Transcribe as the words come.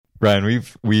Ryan,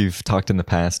 we've talked in the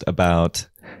past about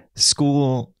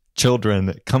school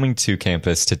children coming to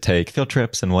campus to take field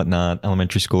trips and whatnot,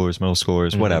 elementary schoolers, middle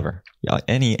schoolers, whatever,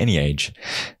 any age.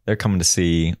 They're coming to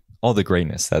see all the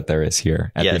greatness that there is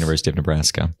here at the University of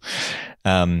Nebraska.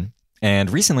 And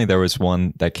recently there was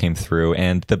one that came through,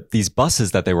 and these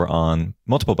buses that they were on,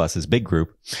 multiple buses, big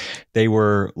group, they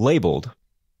were labeled,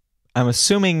 I'm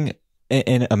assuming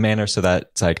in a manner so that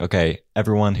it's like, okay,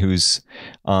 everyone who's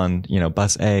on,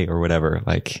 bus A or whatever,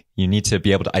 like you need to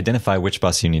be able to identify which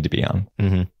bus you need to be on.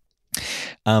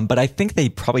 Mm-hmm. But I think they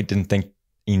probably didn't think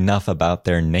enough about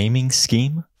their naming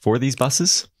scheme for these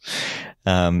buses.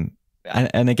 And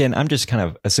again, I'm just kind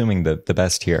of assuming the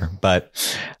best here, but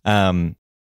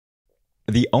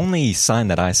the only sign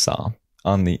that I saw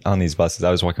on these buses,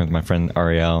 I was walking with my friend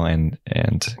Ariel, and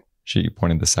she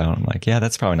pointed this out. I'm like, yeah,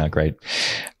 that's probably not great.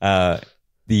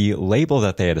 The label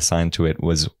that they had assigned to it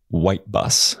was white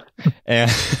bus. And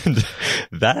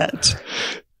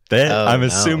I'm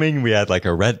assuming we had like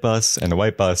a red bus and a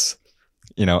white bus,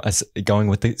 going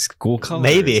with the school colors.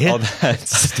 Maybe. All that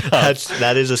stuff.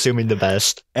 That is assuming the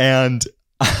best. And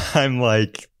I'm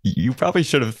like, you probably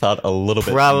should have thought a little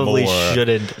bit probably more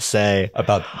shouldn't say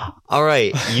about. All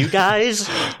right, you guys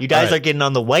are getting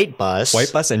on the white bus,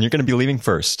 and you're going to be leaving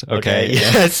first. Okay.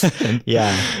 Yes.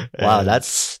 Yeah. Wow.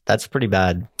 That's pretty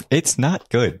bad. It's not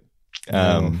good.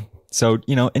 So,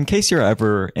 in case you're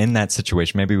ever in that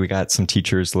situation, maybe we got some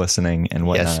teachers listening and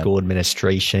whatnot. Yeah, school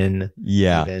administration.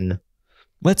 Yeah. Even.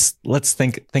 Let's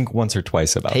think once or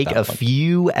twice about Take that. a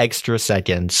few extra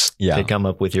seconds to come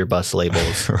up with your bus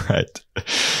labels.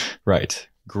 Right.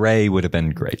 Gray would have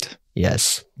been great.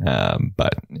 Yes.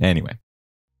 But anyway.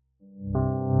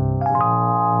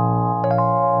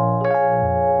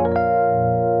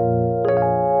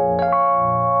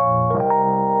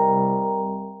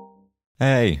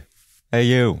 Hey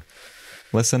you.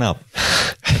 Listen up.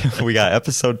 We got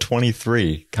episode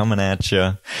 23 coming at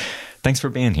you. Thanks for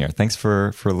being here. Thanks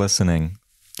for listening,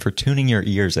 for tuning your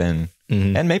ears in,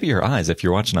 and maybe your eyes if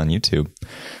you're watching on YouTube.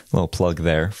 A little plug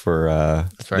there for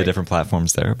the different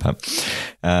platforms there. But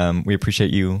we appreciate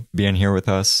you being here with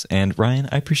us. And Ryan,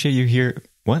 I appreciate you here.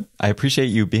 I appreciate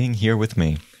you being here with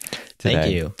me today.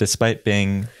 Thank you. Despite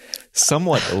being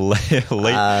somewhat late.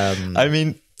 I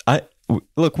mean,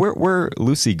 look, we're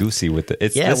loosey goosey with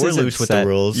it. We're loose with the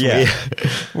rules. Yeah,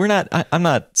 we're not. I'm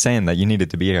not saying that you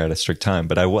needed to be here at a strict time,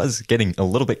 but I was getting a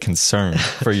little bit concerned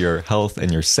for your health and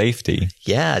your safety.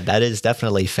 Yeah, that is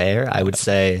definitely fair. I would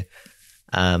say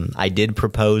I did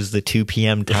propose the 2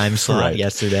 p.m. time slot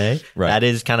yesterday. Right. That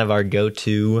is kind of our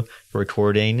go-to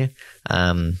recording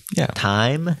time.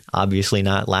 Obviously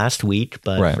not last week,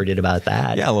 but forget about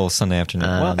that. Yeah, a little Sunday afternoon.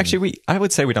 Well, actually, I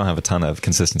would say we don't have a ton of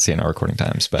consistency in our recording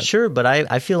times, but sure. But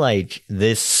I feel like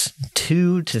this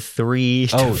 2 to 3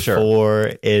 to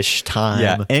 4-ish time.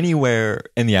 Yeah, anywhere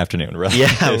in the afternoon. Really.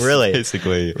 Yeah, really.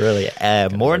 Basically, really.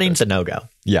 Morning's a no-go.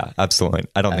 Yeah, absolutely.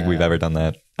 I don't think we've ever done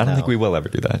that. I don't think we will ever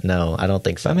do that. No, I don't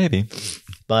think so. But maybe.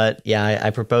 But yeah, I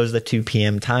proposed the 2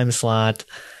 p.m. time slot.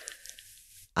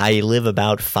 I live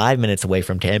about 5 minutes away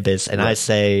from campus, and I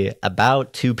say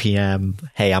about 2 p.m.,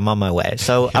 hey, I'm on my way.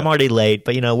 So I'm already late,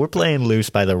 but we're playing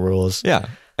loose by the rules. Yeah.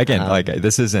 Again,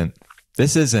 this isn't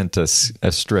a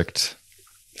strict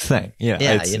thing.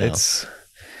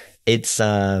 It's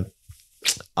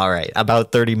all right.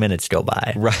 About 30 minutes go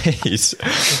by. Right.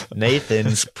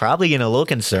 Nathan's probably getting a little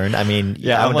concerned. I mean,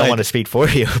 I don't want to speak for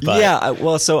you, but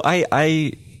well, so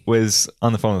I was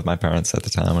on the phone with my parents at the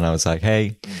time, and I was like,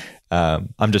 hey,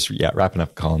 I'm just wrapping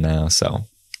up a call now, so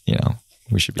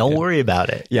we should be don't good. worry about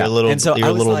it. Yeah, you're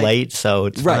a little late, so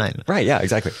it's fine. Right, yeah,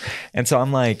 exactly. And so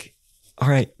I'm like, all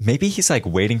right, maybe he's like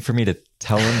waiting for me to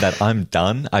tell him that I'm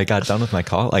done. I got done with my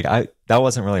call. Like that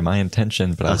wasn't really my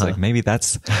intention, but I was like, maybe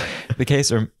that's the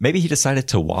case, or maybe he decided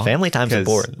to walk. Family time's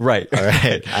important, right? All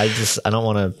right. I don't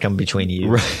want to come between you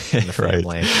and the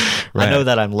family. Right. I know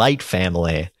that I'm like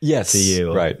family. Yes, to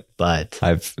you, right? But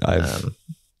I've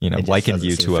likened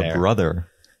you to a brother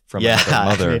from another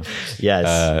mother. I mean,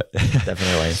 yes,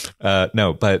 definitely.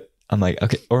 No, but I'm like,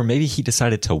 okay, or maybe he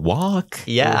decided to walk.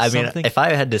 Yeah, I mean, if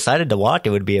I had decided to walk, it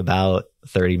would be about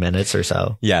 30 minutes or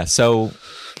so. Yeah, so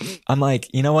I'm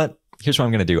like, you know what? Here's what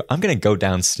I'm going to do. I'm going to go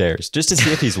downstairs just to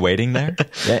see if he's waiting there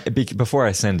before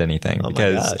I send anything.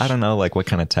 Because I don't know, like, what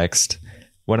kind of text.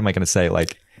 What am I going to say?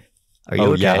 Like, are you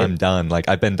okay? Yeah, I'm done. Like,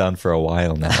 I've been done for a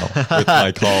while now with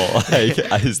my call. Like,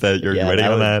 is that you're waiting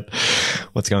on that?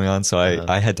 What's going on? So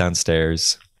I head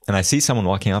downstairs. And I see someone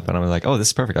walking up, and I'm like, "Oh, this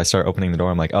is perfect." I start opening the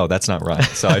door. I'm like, "Oh, that's not right."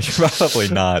 So I should probably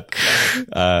not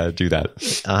do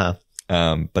that.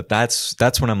 But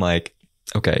that's when I'm like,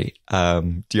 Okay.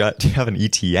 Do you have an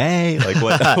ETA? Like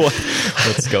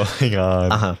what's going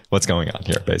on? What's going on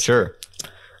here, basically? Sure.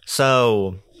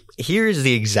 So here's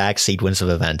the exact sequence of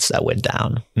events that went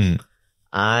down.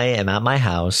 I am at my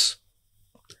house.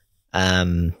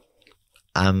 I'm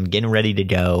getting ready to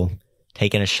go,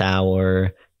 taking a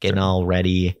shower, getting all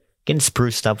ready, getting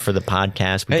spruced up for the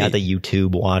podcast. We got the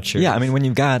YouTube watchers. Yeah, I mean, when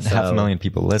you've got 500,000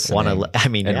 people listening,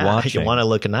 watching, you want to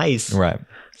look nice, right?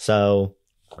 So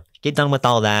get done with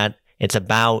all that. It's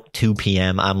about 2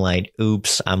 p.m. I'm like,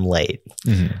 oops, I'm late.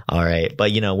 All right.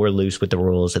 But, we're loose with the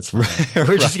rules. It's We're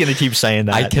just going to keep saying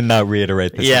that. I cannot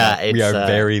reiterate this. Yeah. We are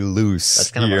very loose.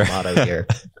 That's kind of our motto here.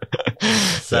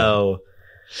 So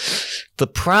the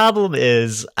problem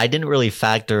is I didn't really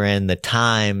factor in the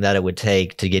time that it would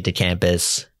take to get to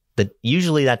campus.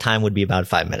 Usually that time would be about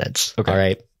 5 minutes. Okay. All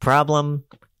right. Problem,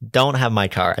 don't have my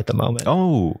car at the moment.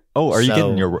 Oh, are you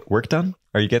getting your work done?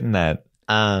 Are you getting that?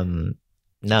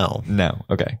 No.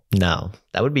 Okay. No,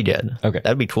 that would be good. Okay.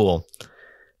 That'd be cool.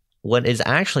 What is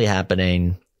actually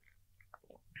happening,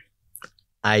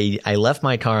 I left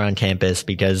my car on campus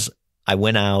because I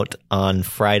went out on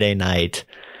Friday night.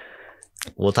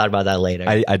 We'll talk about that later.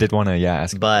 I did want to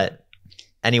ask. But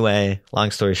anyway,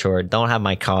 long story short, don't have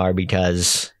my car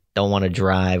because don't want to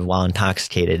drive while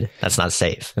intoxicated. That's not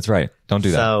safe. That's right. Don't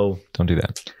do that. So don't do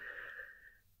that.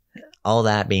 All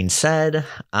that being said,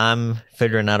 I'm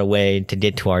figuring out a way to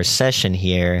get to our session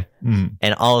here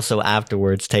and also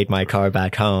afterwards take my car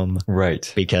back home. Right.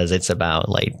 Because it's about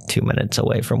 2 minutes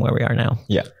away from where we are now.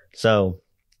 Yeah. So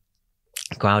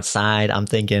go outside. I'm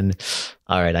thinking,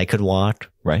 all right, I could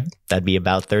walk. Right. That'd be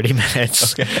about 30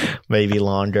 minutes, maybe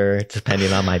longer,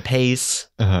 depending on my pace.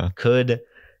 Could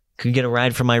get a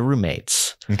ride from my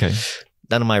roommates. Okay.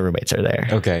 None of my roommates are there.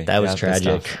 Okay. That was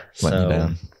tragic.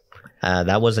 So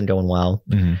that wasn't going well.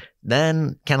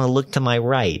 Then kind of look to my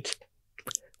right.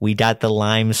 We got the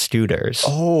Lime scooters.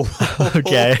 Oh,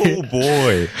 okay. Oh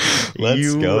boy.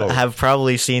 Let's go. You have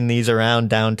probably seen these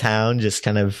around downtown, just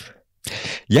kind of.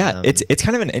 Yeah, it's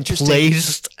kind of an interesting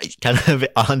placed kind of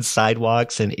on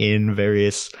sidewalks and in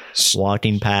various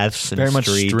walking paths and very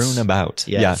streets. Much strewn about.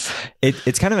 Yes. Yeah,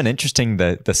 it's kind of an interesting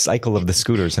the cycle of the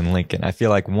scooters in Lincoln. I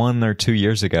feel like 1 or 2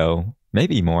 years ago,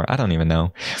 maybe more, I don't even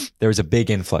know, there was a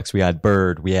big influx. We had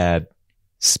Bird, we had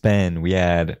Spen, we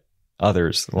had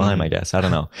others, Lime, I guess, I don't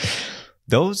know.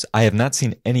 Those, I have not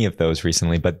seen any of those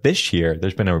recently, but this year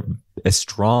there's been a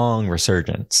strong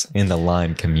resurgence in the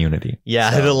Lime community.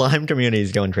 Yeah, so, the Lime community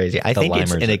is going crazy. I think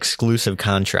it's an exclusive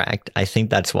contract. I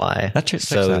think that's why. That's just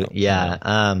so.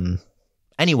 Yeah.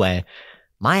 Anyway,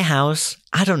 my house,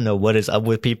 I don't know what is up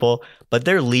with people, but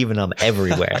they're leaving them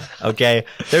everywhere. Okay,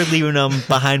 they're leaving them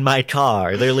behind my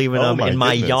car. They're leaving them in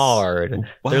my yard.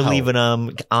 Wow. They're leaving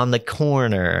them on the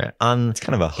corner. It's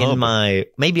kind of a hub.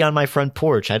 Maybe on my front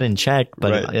porch. I didn't check,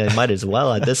 but it might as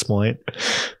well at this point.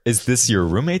 Is this your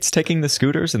roommates taking the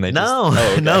scooters and they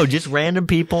no, just random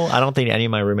people. I don't think any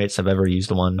of my roommates have ever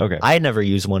used one. Okay, I had never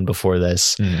used one before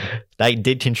this. That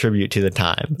did contribute to the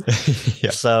time.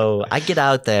 Yeah. So I get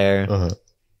out there.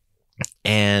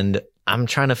 And I'm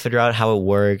trying to figure out how it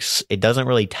works. It doesn't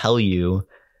really tell you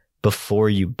before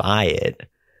you buy it.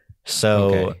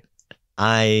 So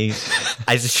I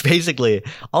just basically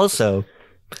also,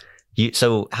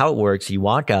 so how it works, you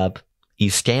walk up, you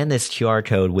scan this QR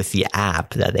code with the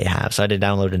app that they have. So I had to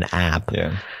download an app.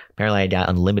 Yeah. Apparently I got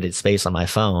unlimited space on my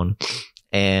phone,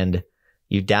 and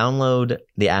you download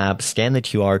the app, scan the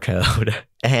QR code,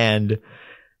 and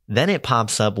then it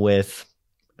pops up with,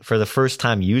 for the first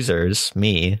time users,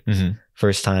 me,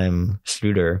 first time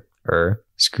scooter,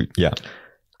 yeah.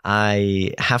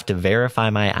 I have to verify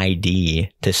my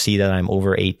ID to see that I'm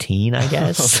over 18, I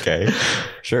guess. Okay.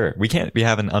 Sure. We can't be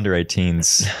having under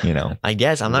 18s, I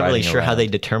guess. I'm not really sure how they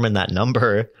determine that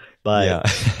number, but. Yeah,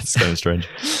 it's kind of strange.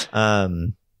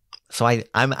 So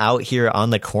I'm out here on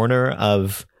the corner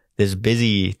of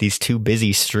these two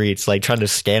busy streets, trying to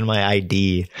scan my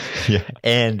ID. Yeah.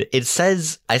 And it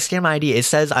says, I scan my ID, it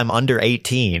says I'm under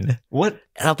 18. What?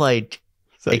 And I'm like,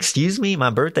 excuse me? My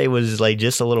birthday was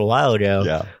just a little while ago.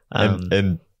 Yeah.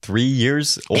 And 3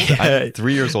 years older. I'm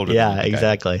 3 years older. Yeah,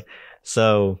 exactly.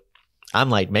 So I'm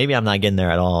like, maybe I'm not getting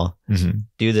there at all.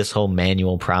 Do this whole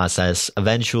manual process.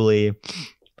 Eventually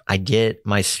I get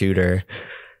my scooter.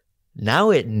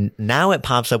 Now it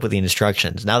pops up with the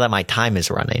instructions. Now that my time is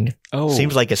running. Oh,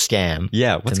 seems like a scam.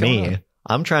 Yeah, what's going on?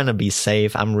 I'm trying to be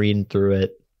safe. I'm reading through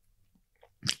it.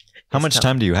 How much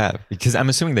time do you have? Because I'm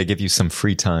assuming they give you some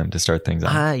free time to start things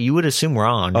up. You would assume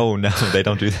wrong. Oh no, they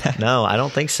don't do that. No, I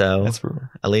don't think so. That's brutal.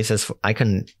 At least I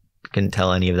couldn't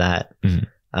tell any of that.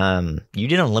 You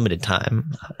did unlimited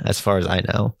time, as far as I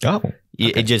know. Oh,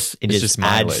 It just adds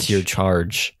mileage to your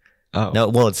charge. Oh. No,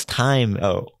 well, it's time.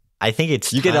 Oh. I think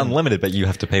it's you get unlimited, but you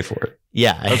have to pay for it.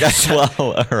 Yeah. Okay.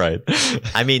 Well, all right.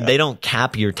 I mean, they don't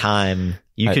cap your time.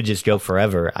 You could just go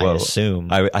forever, I assume.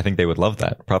 I think they would love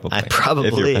that, probably.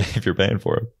 Probably. If you're paying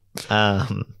for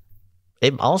it.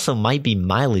 It also might be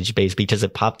mileage based because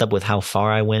it popped up with how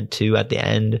far I went to at the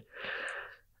end.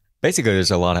 Basically, there's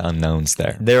a lot of unknowns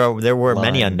there. There were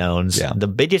many unknowns. Yeah. The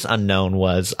biggest unknown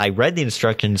was I read the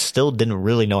instructions, still didn't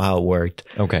really know how it worked.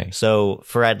 Okay. So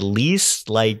for at least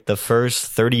like the first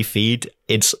 30 feet,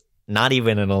 it's not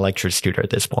even an electric scooter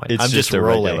at this point. I'm just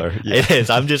rolling. Yeah. It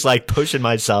is. I'm just like pushing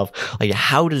myself. Like,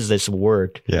 how does this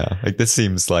work? Yeah. Like this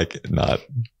seems like not.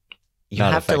 You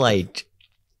have effective. To like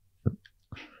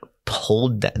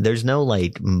hold that. There's no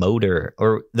like motor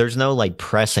or there's no like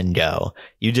press and go.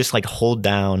 You just like hold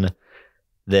down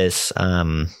this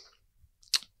handle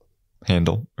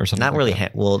or something. Not really.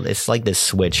 Well, it's like this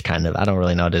switch kind of. I don't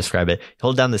really know how to describe it.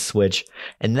 Hold down the switch,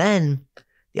 and then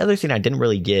the other thing I didn't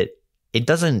really get.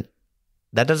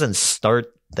 That doesn't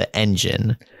start the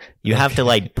engine. You have to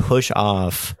like push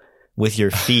off with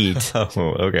your feet. Oh,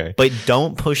 okay. But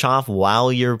don't push off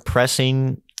while you're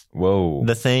pressing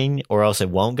the thing, or else it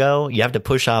won't go. You have to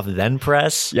push off, then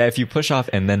press. Yeah, if you push off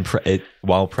and then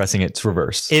while pressing, it's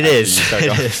reverse. It is.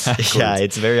 Yeah,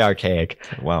 it's very archaic.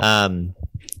 Wow.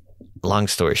 Long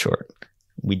story short,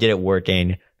 we did it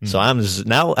working. So I'm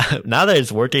now that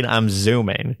it's working, I'm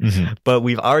zooming, but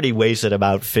we've already wasted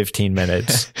about 15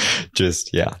 minutes.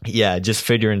 Just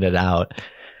figuring it out.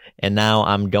 And now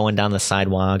I'm going down the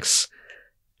sidewalks.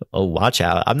 Oh, watch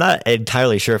out. I'm not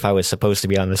entirely sure if I was supposed to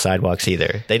be on the sidewalks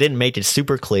either. They didn't make it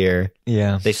super clear.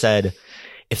 Yeah. They said,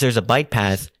 if there's a bike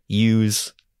path,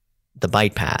 use the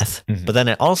bike path. But then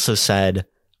it also said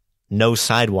no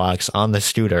sidewalks on the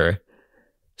scooter.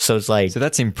 So it's like, so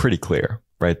that seemed pretty clear.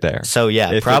 Right there. So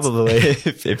yeah, probably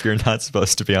if you're not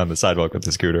supposed to be on the sidewalk with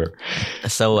the scooter.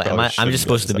 So I'm just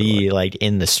supposed to be like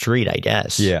in the street, I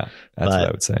guess. Yeah, that's what I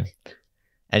would say.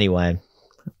 Anyway,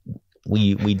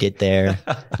 we get there.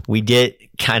 We get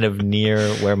kind of near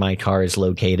where my car is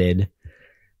located.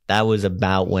 That was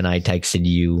about when I texted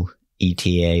you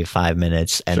ETA 5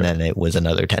 minutes, and then it was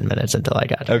another 10 minutes until I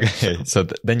got there. Okay, so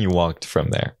then you walked from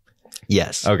there.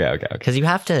 Yes. Okay. Because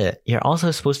you're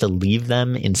also supposed to leave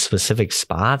them in specific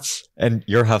spots. And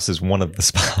your house is one of the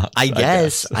spots. I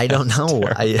guess. I don't know.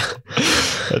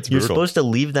 That's you're brutal. supposed to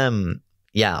leave them,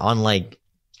 on like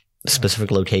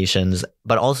specific locations,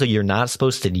 but also you're not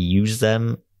supposed to use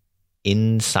them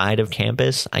inside of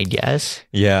campus, I guess.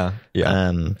 Yeah.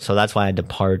 So that's why I had to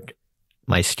park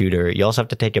my scooter. You also have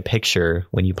to take a picture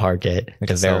when you park it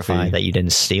to verify that you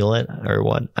didn't steal it or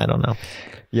what. I don't know.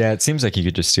 Yeah, it seems like you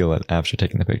could just steal it after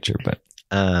taking the picture, but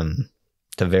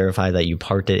to verify that you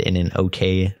parked it in an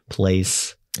okay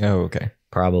place. Oh, okay.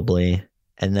 Probably.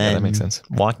 And then that makes sense.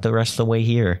 Walk the rest of the way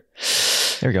here.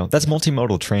 There we go. That's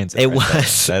multimodal transit. It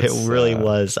was. It really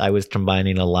was. I was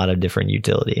combining a lot of different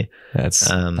utility. That's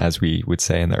as we would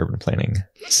say in the urban planning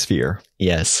sphere.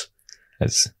 Yes.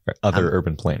 As other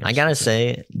urban planners. I gotta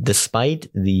say, despite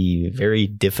the very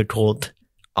difficult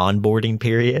onboarding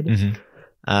period,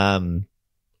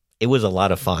 it was a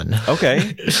lot of fun.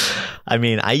 Okay. I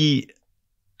mean, I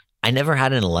never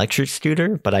had an electric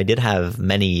scooter, but I did have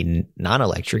many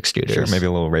non-electric scooters. Sure, maybe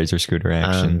a little razor scooter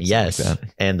action. Yes,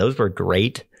 like and those were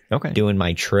great. Okay. Doing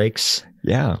my tricks.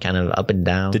 Yeah. Kind of up and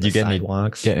down. Did you get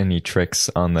sidewalks. any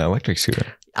tricks on the electric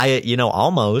scooter?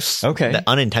 Almost. Okay. The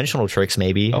unintentional tricks,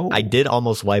 maybe. Oh. I did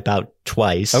almost wipe out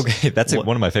twice. Okay, that's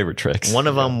one of my favorite tricks. One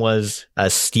of them was a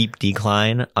steep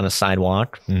decline on a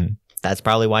sidewalk. That's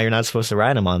probably why you're not supposed to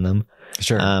ride them on them.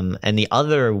 Sure. And the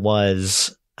other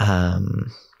was, I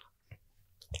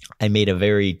made a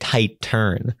very tight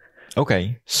turn.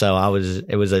 Okay. So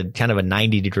it was a kind of a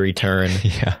 90-degree turn.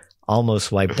 Yeah.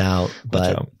 Almost wiped out,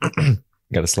 but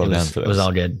got to slow down for this. It was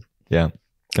all good. Yeah.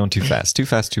 Going too fast. Too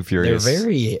fast, too furious. They're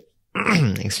very,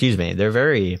 excuse me, they're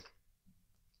very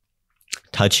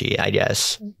touchy, I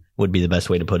guess, would be the best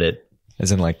way to put it.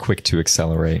 As in like quick to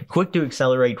accelerate. Quick to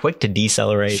accelerate, quick to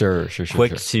decelerate. Sure.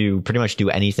 Quick to pretty much do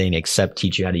anything except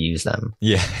teach you how to use them.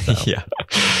 Yeah. So. Yeah.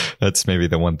 That's maybe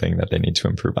the one thing that they need to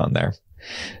improve on there.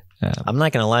 I'm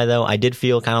not going to lie, though. I did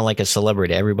feel kind of like a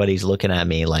celebrity. Everybody's looking at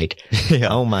me like,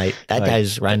 oh my, that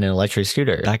guy's riding an electric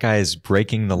scooter. That guy is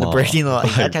breaking the law.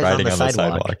 That guy's riding on the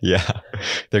sidewalk. Yeah.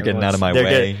 They're getting out of my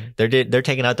way. They're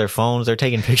taking out their phones. They're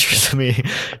taking pictures of me,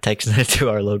 texting it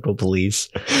to our local police.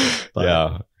 But,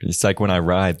 yeah. It's like when I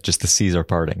ride, just the seas are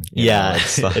parting. Yeah,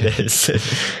 like, it is.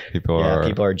 People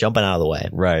are jumping out of the way.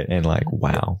 Right. And like,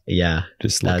 wow. Yeah.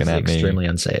 Just looking at me. Extremely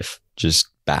unsafe. Just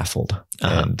baffled.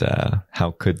 And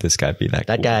how could this guy be that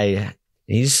cool? Guy,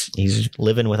 He's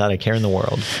living without a care in the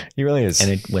world. He really is.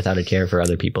 And without a care for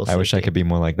other people. I wish I could be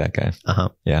more like that guy.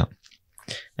 Yeah.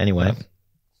 Anyway.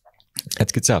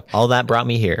 That's good stuff. All that brought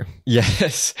me here.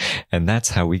 Yes. And that's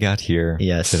how we got here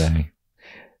today.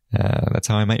 That's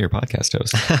how I met your podcast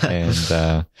host.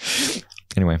 And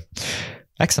anyway,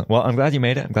 excellent. Well, I'm glad you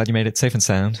made it. I'm glad you made it safe and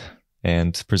sound.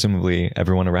 And presumably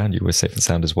everyone around you was safe and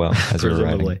sound as well as you were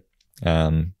writing.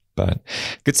 But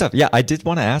good stuff. Yeah, I did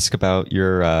want to ask about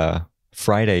your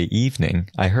Friday evening.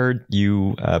 I heard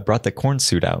you brought the corn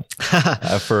suit out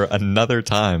for another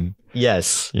time.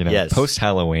 Yes. Post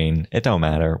Halloween. It don't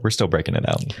matter. We're still breaking it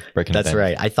out. That's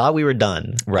right. I thought we were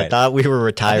done. Right. I thought we were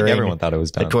retiring. I think everyone thought it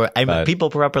was done. People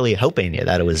were probably hoping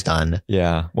that it was done.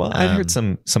 Yeah. Well, I heard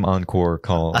some encore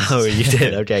calls. Oh, you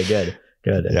did? Okay, good.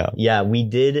 Yeah, we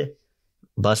did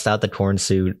bust out the corn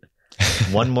suit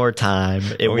one more time.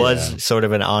 It was sort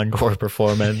of an encore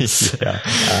performance.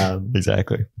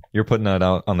 Exactly. You're putting that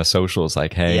out on the socials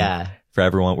like, hey, for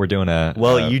everyone, we're doing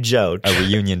you joked. A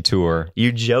reunion tour.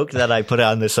 You joked that I put it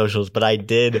on the socials, but I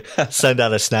did send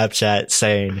out a Snapchat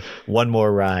saying one more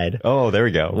ride. Oh, there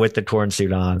we go. With the corn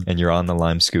suit on. And you're on the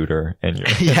Lime scooter and you're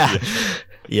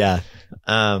Yeah.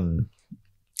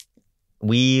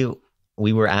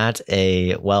 We were at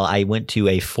I went to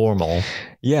a formal.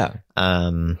 Yeah.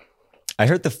 I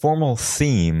heard the formal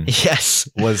theme. Yes.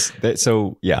 Was that,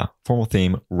 formal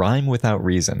theme, rhyme without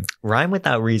reason. Rhyme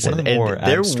without reason. One of the more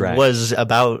abstract.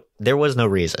 There was no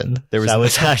reason. That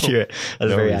was accurate. That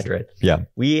was very accurate. Yeah.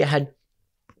 We had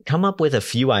come up with a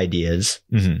few ideas.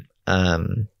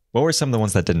 Mm-hmm. What were some of the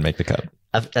ones that didn't make the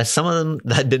cut? Some of them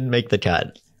that didn't make the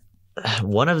cut.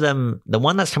 One of them, the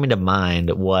one that's coming to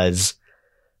mind was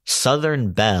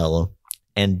Southern Belle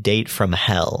and Date from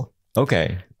Hell.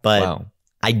 Okay. But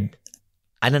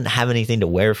I didn't have anything to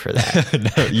wear for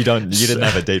that. No, you didn't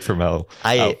have a Date from Hell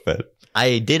outfit.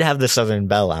 I did have the Southern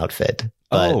Belle outfit,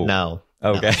 but no.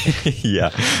 Okay. No.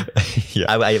 Yeah.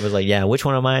 I was like, which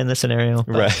one am I in this scenario?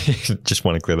 But, right. Just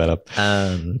want to clear that up.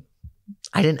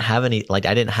 I didn't have any, I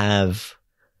didn't have,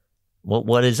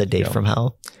 what is a Date from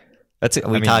Hell? That's it.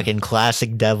 Are we talking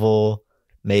classic devil?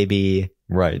 Maybe.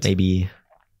 Right. Maybe.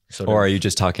 Or are you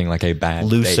just talking like a bad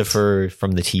Lucifer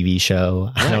from the TV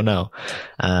show? Right. I don't know.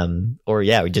 Or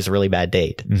just a really bad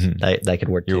date. Mm-hmm. That could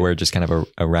work too. You wear just kind of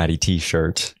a ratty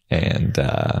t-shirt and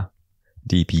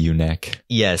deep U-neck.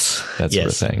 Yes. That sort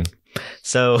of thing.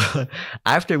 So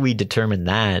after we determined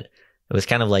that, it was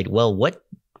kind of like, well, what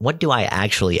do I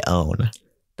actually own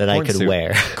that I could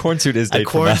wear? Corn suit is a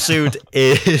corn suit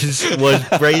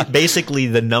was basically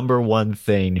the number one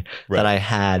thing that I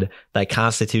had that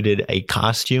constituted a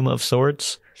costume of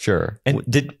sorts. Sure.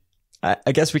 And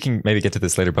I guess we can maybe get to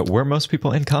this later, but were most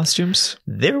people in costumes?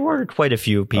 There were quite a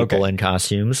few people in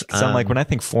costumes. So I'm like, when I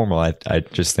think formal, I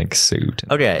just think suit.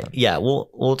 Okay. Yeah.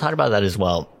 We'll talk about that as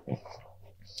well.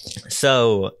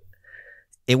 So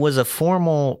it was a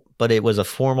formal, but it was a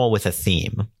formal with a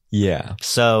theme. Yeah.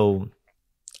 So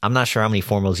I'm not sure how many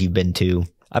formals you've been to.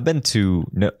 I've been to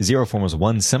 0 formals,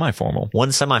 1 semi-formal.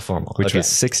 1 semi-formal. Which was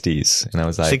 60s. And I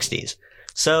was like... 60s.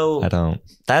 So...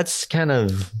 That's kind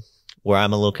of where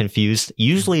I'm a little confused.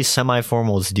 Usually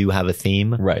semi-formals do have a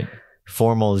theme. Right.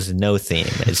 Formals, no theme.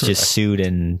 It's just suit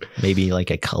and maybe like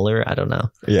a color. I don't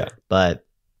know. Yeah. But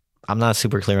I'm not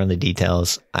super clear on the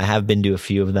details. I have been to a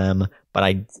few of them, but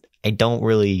I don't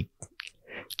really...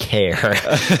 care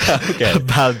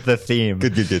about the theme.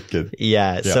 Good.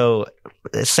 Yeah. So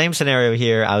same scenario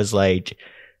here. I was like,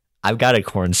 I've got a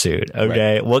corn suit.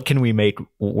 Okay. Right. What can we make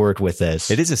work with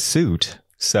this? It is a suit.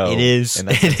 So it is. And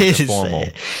it is formal.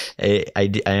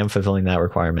 I am fulfilling that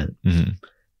requirement.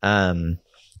 Mm-hmm.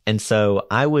 And so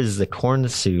I was the corn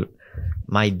suit.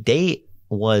 My date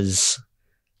was,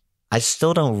 I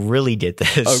still don't really get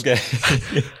this. Okay.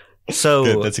 So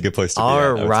good. That's a good place to be.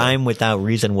 Our rhyme without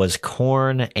reason was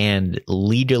corn and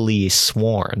legally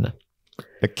sworn.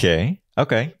 Okay.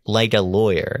 Like a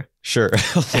lawyer. Sure.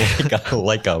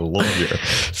 like a lawyer.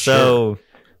 So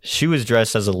she was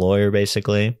dressed as a lawyer,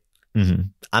 basically. Mm-hmm.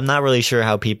 I'm not really sure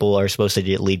how people are supposed to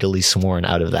get legally sworn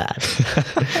out of that.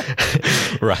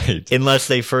 Right. Unless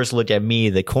they first look at me,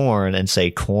 the corn, and say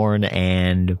corn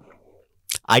and...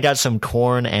 I got some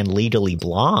corn and legally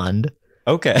blonde.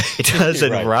 Okay. It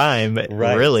doesn't rhyme,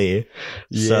 really.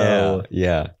 Yeah. So,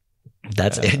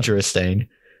 that's interesting.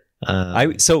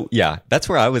 That's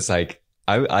where I was like,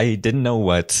 I didn't know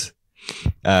what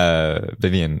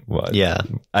Vivian was. Yeah.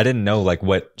 I didn't know like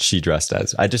what she dressed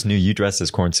as. I just knew you dressed as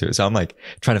corn suit. So I'm like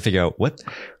trying to figure out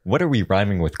what are we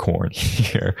rhyming with corn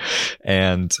here?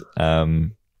 And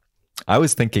I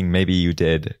was thinking maybe you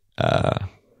did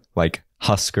like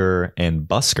Husker and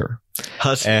Busker.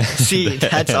 See,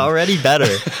 that's already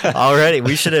better. Already,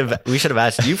 we should have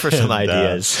asked you for some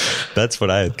ideas. That's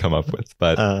what I had come up with.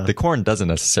 But the corn doesn't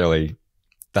necessarily.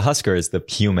 The husker is the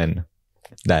human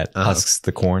that husks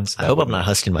the corn. So I hope I'm not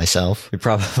husking myself. You're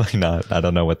probably not. I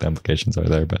don't know what the implications are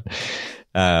there, but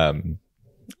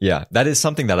yeah, that is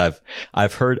something that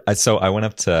I've heard. So I went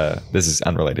up to, this is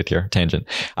unrelated here, tangent.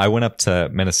 I went up to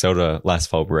Minnesota last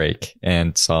fall break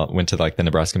and went to like the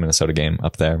Nebraska Minnesota game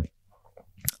up there.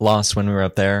 Lost when we were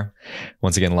up there.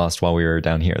 Once again, lost while we were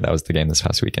down here. That was the game this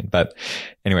past weekend. But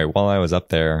anyway, while I was up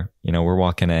there, we're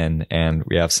walking in and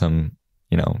we have some,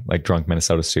 like drunk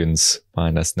Minnesota students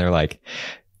behind us, and they're like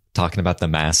talking about the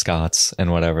mascots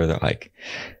and whatever. They're like,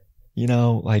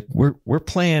 like we're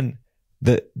playing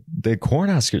the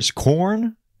Cornhuskers.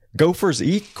 Corn? Gophers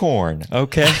eat corn.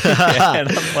 Okay. And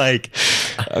I'm like,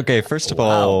 okay, first of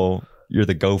all, you're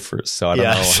the Gophers, so I don't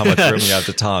know how much room you have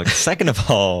to talk. Second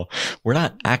of all, we're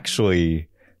not actually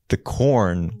the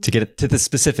corn to get to the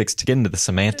specifics, to get into the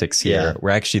semantics here. Yeah. We're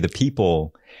actually the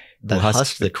people who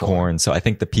husk the corn. So I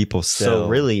think the people still. So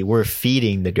really, we're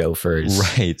feeding the Gophers.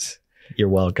 Right. You're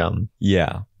welcome.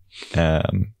 Yeah.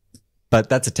 But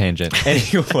that's a tangent.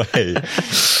 Anyway.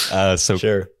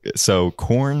 Sure. So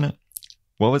corn.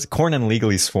 What was it? Corn and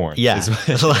legally sworn? Yeah,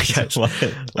 like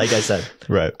I said.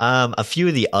 Right. A few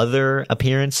of the other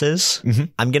appearances,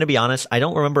 I'm going to be honest, I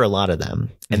don't remember a lot of them.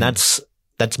 And that's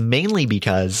mainly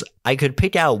because I could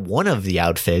pick out one of the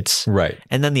outfits. Right.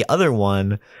 And then the other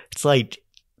one, it's like,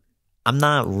 I'm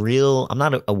not a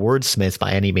wordsmith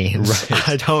by any means. Right.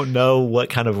 I don't know what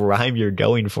kind of rhyme you're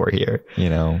going for here.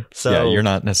 So yeah, you're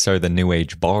not necessarily the new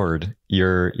age bard.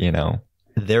 You're,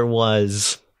 There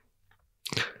was...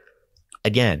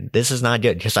 Again, this is not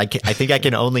good because I think I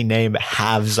can only name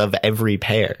halves of every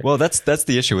pair. Well, that's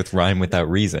the issue with rhyme without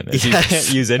reason. Yes. You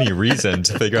can't use any reason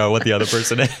to figure out what the other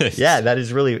person is. Yeah, that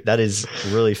is really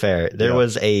fair. There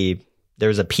was a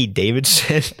Pete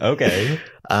Davidson. Okay.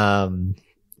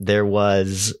 There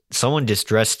was someone just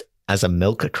dressed as a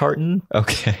milk carton.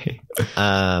 Okay.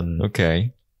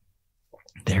 Okay.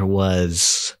 There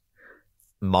was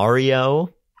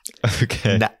Mario.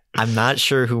 Okay. I'm not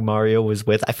sure who Mario was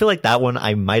with. I feel like that one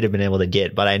I might have been able to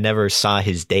get, but I never saw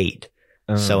his date.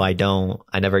 So I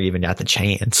never even got the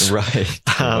chance. Right.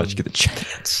 Why'd you get the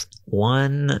chance?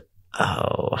 One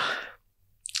that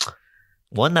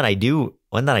I do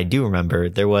remember,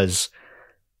 there was,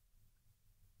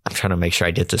 I'm trying to make sure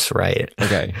I get this right.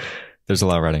 Okay. There's a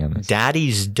lot of writing on this.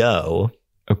 Daddy's Dough.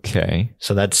 Okay.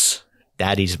 So that's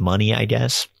Daddy's Money, I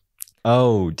guess.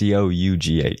 Oh,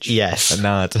 DOUGH. Yes.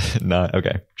 Not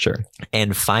okay, sure.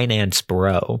 And Finance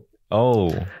Bro.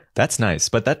 Oh, that's nice,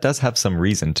 but that does have some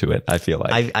reason to it, I feel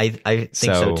like. I think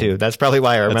so too. That's probably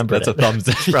why I remembered it. That's a thumbs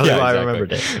up. That's probably why exactly. I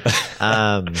remembered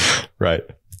it. Right.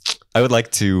 I would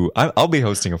like to, I'll be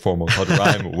hosting a formal called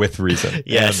Rhyme with Reason.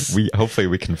 Yes. And hopefully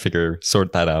we can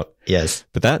sort that out. Yes.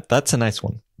 But that's a nice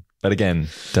one. But again,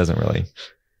 doesn't really.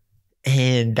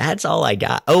 And that's all I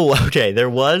got. Oh, okay. There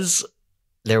was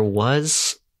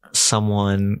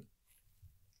someone,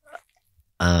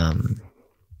 no,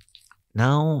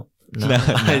 there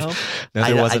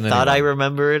wasn't. I thought I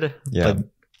remembered, yeah. But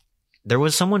there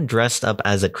was someone dressed up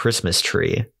as a Christmas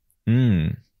tree.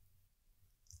 I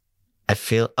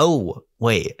feel, oh,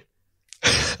 wait.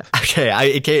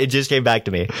 Okay, it just came back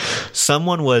to me.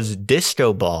 Someone was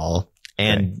Disco Ball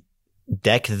and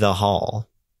Deck the Hall.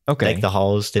 Okay. Deck the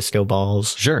Hall's Disco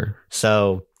Balls. Sure.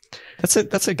 So that's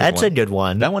a good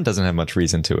one. That one doesn't have much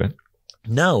reason to it.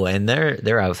 No, and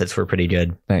their outfits were pretty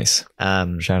good. Nice.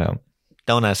 Shout out.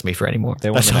 Don't ask me for any more.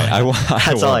 That's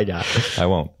all I got. I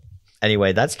won't.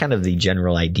 Anyway, that's kind of the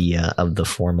general idea of the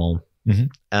formal.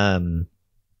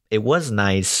 It was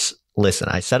nice. Listen,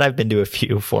 I said I've been to a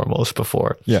few formals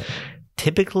before. Yeah.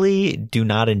 Typically do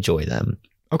not enjoy them.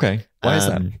 Okay. Why is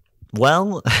that?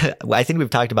 Well, I think we've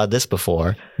talked about this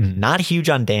before. Not huge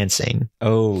on dancing.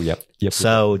 Oh, yep.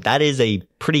 So that is a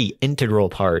pretty integral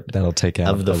part. That'll take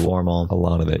out of the formal. A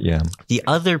lot of it, yeah. The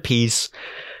other piece,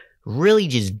 really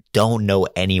just don't know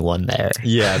anyone there.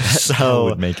 Yeah, that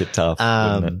would make it tough.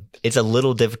 Wouldn't it? It's a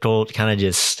little difficult, kind of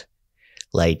just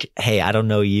like, hey, I don't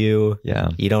know you. Yeah.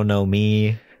 You don't know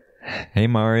me. Hey,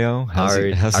 Mario.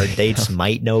 Our dates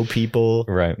might know people.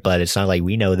 Right. But it's not like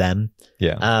we know them.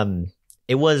 Yeah.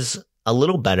 It was a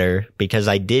little better because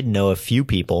I did know a few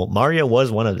people. Mario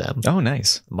was one of them. Oh,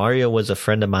 nice. Mario was a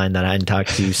friend of mine that I hadn't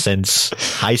talked to since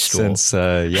high school. Since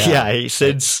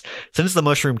since the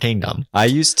Mushroom Kingdom. I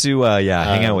used to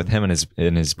hang out with him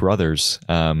and his brothers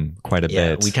quite a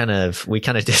bit. We kind of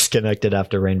disconnected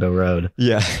after Rainbow Road.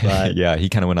 Yeah, but yeah, he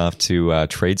kind of went off to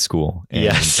trade school. And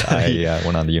yes, I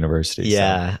went on to university.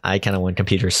 Yeah, so. I kind of went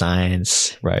computer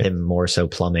science. Right, him more so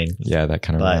plumbing. Yeah, that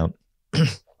kind of route.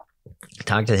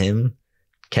 Talked to him,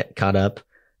 caught up,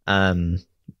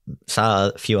 saw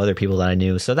a few other people that I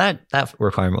knew. So that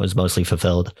requirement was mostly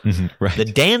fulfilled. Mm-hmm, right. The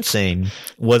dancing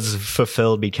was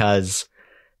fulfilled because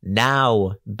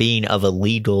now being of a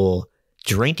legal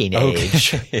drinking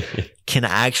age can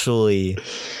actually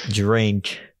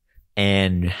drink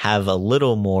and have a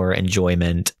little more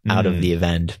enjoyment out of the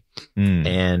event.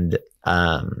 And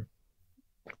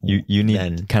you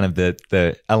need kind of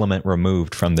the element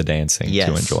removed from the dancing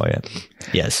to enjoy it.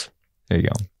 Yes. There you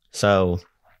go. So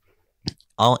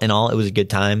all in all, it was a good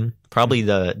time. Probably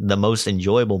the most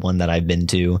enjoyable one that I've been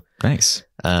to. Nice.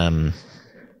 But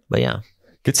yeah.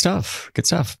 Good stuff.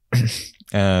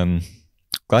 Glad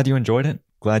you enjoyed it.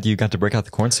 Glad you got to break out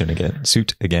the corn suit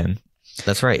again.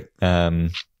 That's right.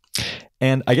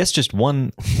 And I guess just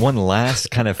one last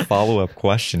kind of follow-up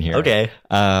question here. Okay.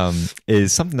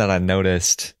 Is something that I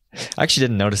noticed. I actually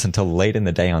didn't notice until late in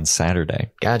the day on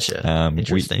Saturday. Gotcha.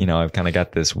 Interesting. I've kind of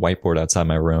got this whiteboard outside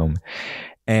my room,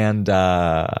 and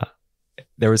there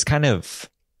was kind of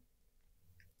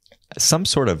some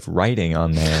sort of writing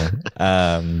on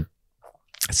there,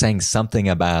 saying something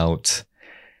about,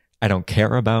 I don't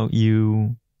care about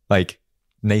you. Like,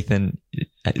 Nathan,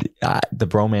 the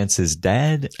bromance is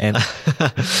dead. And,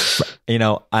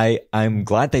 I'm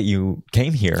glad that you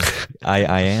came here.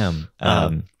 I am.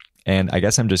 And I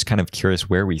guess I'm just kind of curious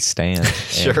where we stand.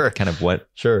 Sure. And kind of what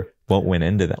went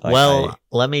into that. Like,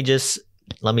 let me just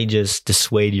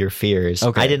dissuade your fears.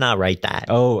 Okay. I did not write that.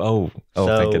 Oh,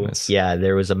 thank goodness. Yeah,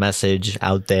 there was a message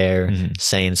out there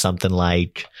saying something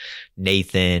like,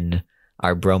 Nathan,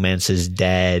 our bromance is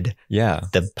dead. Yeah.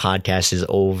 The podcast is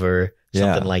over.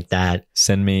 Something like that.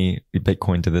 Send me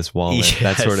Bitcoin to this wallet.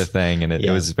 That sort of thing. And it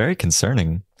was very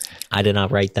concerning. I did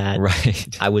not write that.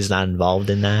 Right. I was not involved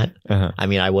in that. Uh-huh. I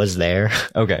mean, I was there.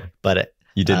 Okay. But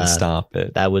you didn't stop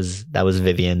it. That was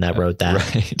Vivian that wrote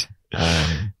that. Right.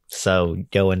 So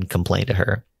go and complain to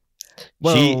her.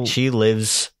 Well, she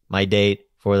lives, my date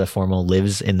for the formal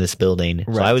lives in this building.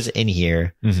 Right. So I was in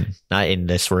here, not in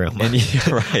this room.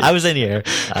 Right. I was in here.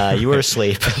 You were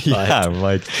asleep. Yeah, I'm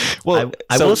like, well,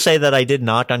 I will say that I did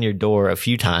knock on your door a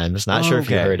few times. Not sure if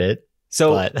you heard it.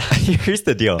 So here's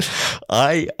the deal.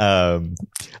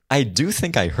 I do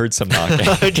think I heard some knocking.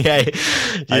 Okay.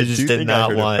 I just did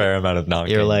not want a fair amount of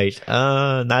knocking. You're like,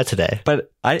 not today.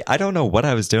 But I don't know what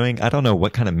I was doing. I don't know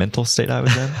what kind of mental state I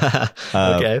was in.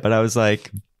 Okay. But I was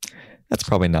like, that's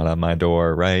probably not on my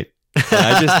door, right? And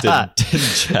I just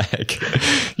didn't check.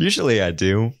 Usually I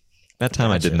do. That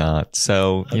time I did not.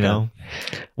 So,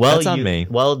 that's on me.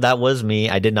 Well, that was me.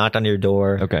 I did knock on your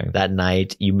door that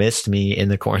night. You missed me in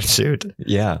the corn suit.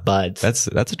 Yeah. But that's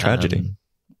a tragedy.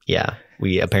 Yeah.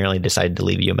 We apparently decided to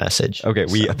leave you a message. Okay.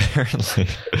 We apparently.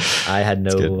 I had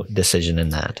no decision in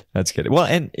that. That's good. Well,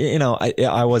 and,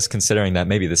 I was considering that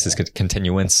maybe this is a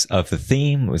continuance of the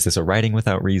theme. Was this a writing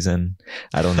without reason?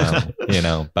 I don't know,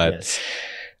 but yes.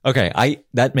 Okay.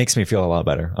 That makes me feel a lot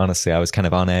better. Honestly, I was kind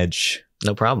of on edge.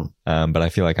 No problem. But I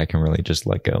feel like I can really just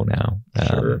let go now.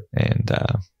 Sure. And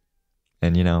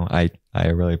I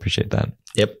really appreciate that.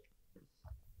 Yep.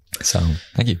 So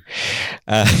thank you.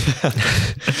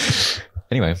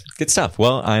 Anyway, good stuff.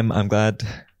 Well, I'm glad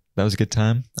that was a good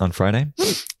time on Friday.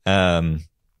 Trying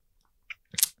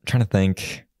to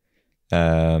think,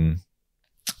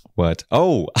 what?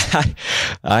 Oh,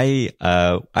 I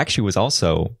actually was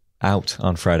also out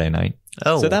on Friday night.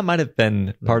 Oh, so that might have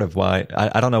been part of why.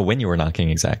 I don't know when you were knocking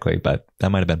exactly, but that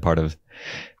might have been part of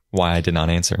why I did not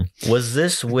answer. Was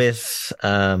this with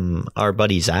our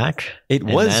buddy Zach? It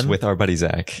was with our buddy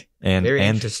Zach. And very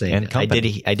interesting. And I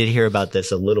did hear about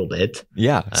this a little bit.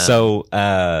 Yeah. So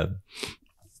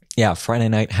Friday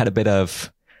night had a bit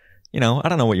of, I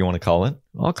don't know what you want to call it.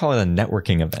 I'll call it a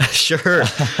networking event. Sure.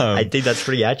 I think that's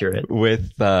pretty accurate.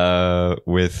 With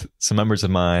some members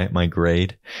of my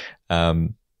grade.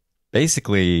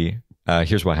 Basically,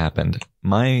 here's what happened.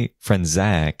 My friend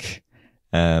Zach,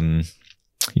 you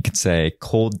could say,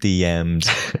 cold DM'd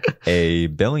a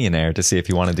billionaire to see if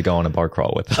he wanted to go on a bar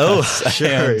crawl with us. Oh,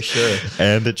 sure.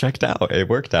 And it checked out. It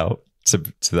worked out to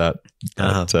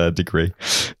that degree.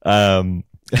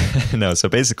 No, so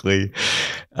basically,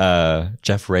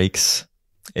 Jeff Rakes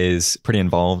is pretty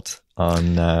involved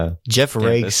on Jeff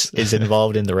Rakes is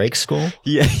involved in the Rake School?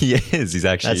 Yeah, he is. He's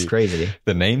actually that's crazy.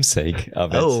 The namesake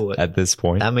of it at this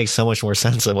point. That makes so much more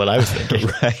sense than what I was thinking.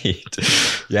 Right.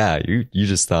 Yeah, you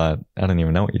just thought, I don't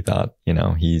even know what you thought.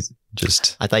 He's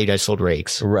just... I thought you guys sold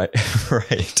rakes. Right.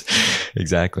 Right.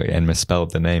 Exactly. And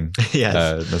misspelled the name.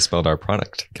 Yes. Misspelled our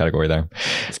product category there.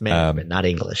 It's management, not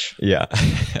English. Yeah.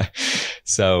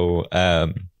 So,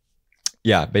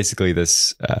 yeah, basically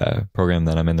this program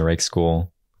that I'm in, the Rake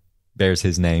School, bears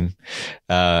his name.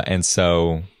 And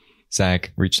so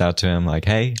Zach reached out to him like,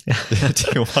 hey, do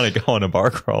you want to go on a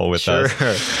bar crawl with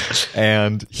us?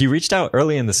 And he reached out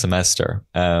early in the semester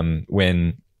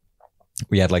when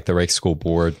we had like the Rake School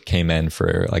board came in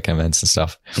for like events and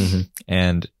stuff. Mm-hmm.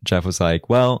 And Jeff was like,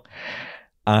 well,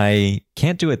 I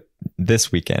can't do it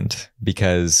this weekend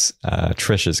because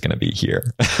Trish is going to be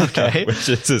here, okay. Which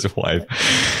is his wife.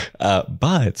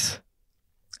 But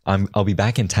I'll be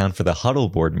back in town for the Huddle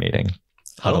board meeting.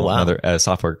 Huddle, another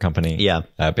software company,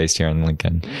 based here in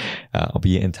Lincoln. I'll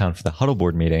be in town for the Huddle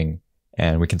board meeting,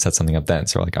 and we can set something up then.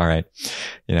 So we're like, all right,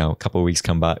 a couple of weeks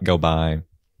go by.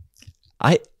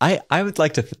 I would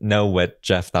like to know what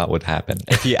Jeff thought would happen,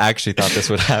 if he actually thought this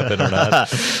would happen or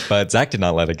not. But Zach did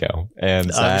not let it go,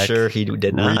 and Zach, I'm sure he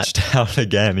did not. Reached out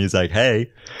again. He's like,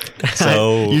 "Hey,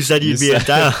 so you said you'd be in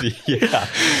town, yeah?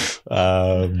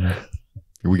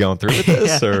 We going through with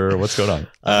this, or what's going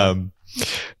on?"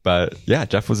 But yeah,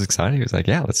 Jeff was excited. He was like,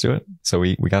 "Yeah, let's do it." So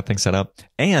we got things set up,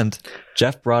 and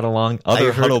Jeff brought along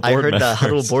other Huddle board members. I heard the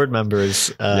Huddle board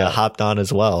members hopped on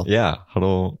as well. Yeah,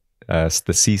 Huddle.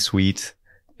 The C-suite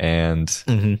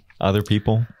and other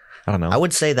people. I don't know. I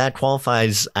would say that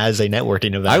qualifies as a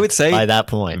networking event. I would say by that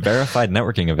point, verified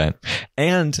networking event.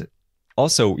 And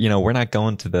also, we're not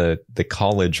going to the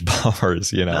college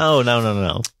bars. No.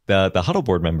 The Huddle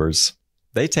board members,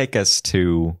 they take us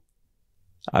to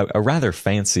a rather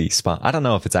fancy spot. I don't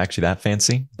know if it's actually that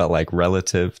fancy, but like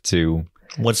relative to.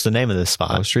 What's the name of this spot?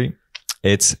 Bow Street.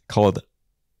 It's called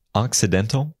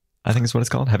Occidental, I think is what it's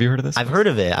called. Have you heard of this? I've heard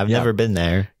of it. I've never been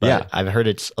there. But I've heard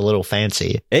it's a little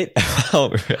fancy.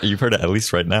 Well, you've heard it at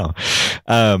least right now.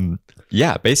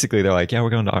 Basically they're like, we're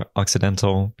going to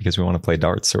Occidental because we want to play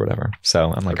darts or whatever.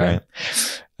 So I'm like, all right.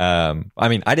 I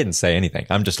mean, I didn't say anything.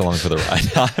 I'm just along for the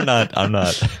ride. I'm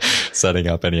not setting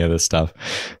up any of this stuff.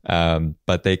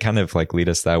 But they kind of like lead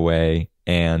us that way,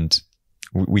 and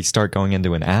we start going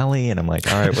into an alley, and I'm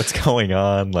like, all right, what's going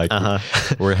on? Like,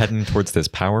 we're heading towards this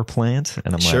power plant,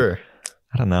 and I'm like,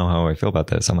 I don't know how I feel about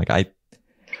this. I'm like,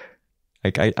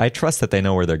 I trust that they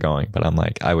know where they're going, but I'm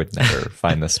like, I would never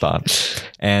find this spot.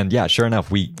 And yeah, sure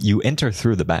enough, you enter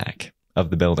through the back of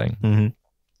the building, and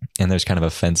there's kind of a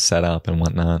fence set up and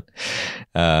whatnot.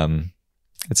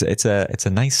 It's a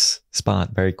nice spot,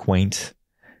 very quaint.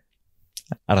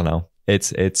 I don't know.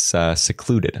 It's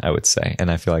secluded, I would say, and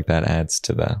I feel like that adds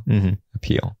to the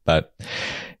appeal. But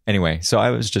anyway, so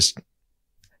I was just,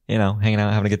 hanging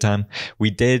out, having a good time. We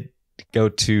did go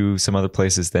to some other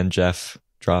places. Then Jeff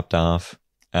dropped off.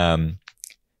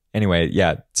 Anyway,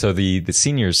 yeah. So the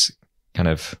seniors kind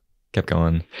of kept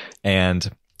going,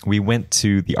 and we went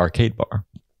to the arcade bar.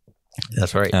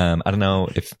 That's right. I don't know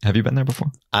have you been there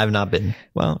before? I've not been.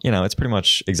 Well, it's pretty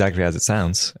much exactly as it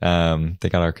sounds. They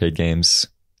got arcade games.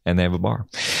 And they have a bar.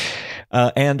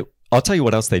 And I'll tell you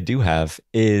what else they do have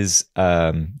is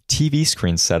TV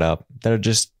screens set up that are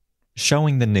just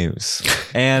showing the news.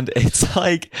 And it's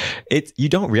like, you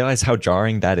don't realize how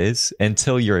jarring that is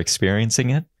until you're experiencing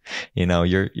it.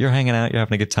 You're hanging out, you're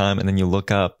having a good time, and then you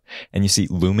look up and you see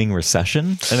looming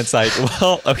recession, and it's like,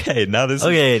 well, okay, now this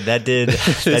that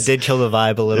did kill the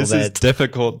vibe a little bit. This is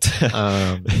difficult.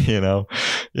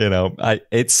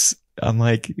 I'm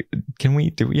like, do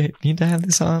we need to have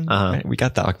this on? Right? We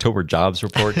got the October jobs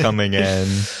report coming in.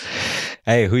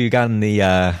 Hey, who you got in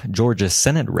the Georgia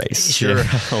Senate race? Sure.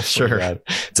 Sure.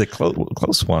 It's a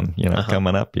close one,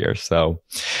 coming up here. So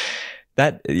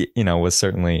that, was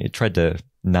certainly, it tried to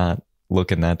not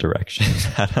look in that direction.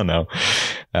 I don't know.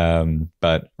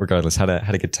 But regardless, had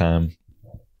a good time.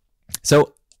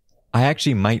 So I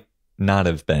actually might not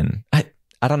have been, I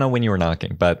don't know when you were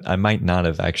knocking, but I might not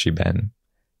have actually been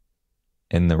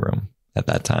in the room at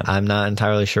that time. I'm not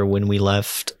entirely sure when we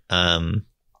left,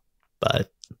 but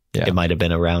it might have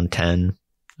been around 10,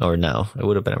 or no, it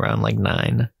would have been around like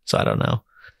 9. So I don't know.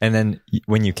 And then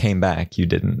when you came back, you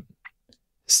didn't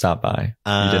stop by.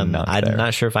 You didn't knock I'm there.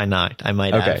 not sure if I knocked. I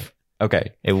might have.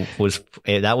 Okay.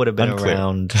 That would have been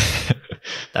around.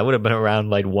 That would have been around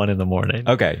like 1 a.m.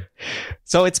 Okay.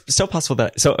 So it's still possible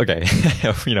okay.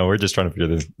 We're just trying to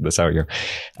figure this out here.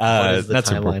 What is the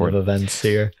timeline of events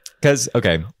here? Because,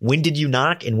 okay. When did you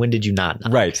knock and when did you not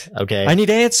knock? Right. Okay. I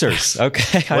need answers.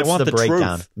 Okay. I want the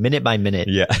breakdown, truth. minute by minute.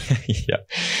 Yeah.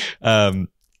 Yeah.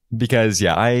 Because,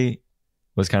 yeah, I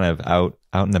was kind of out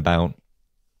and about.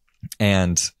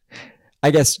 And I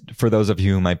guess for those of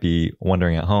you who might be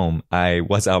wondering at home, I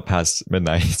was out past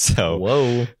midnight. So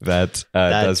whoa, that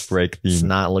does break it's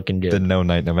not looking good. The No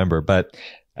Night November. But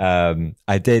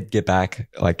I did get back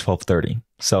like 12:30.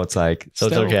 So it's like, so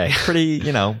it's okay. Pretty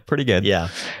good. Yeah.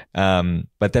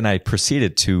 But then I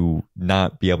proceeded to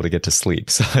not be able to get to sleep.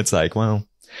 So it's like, well,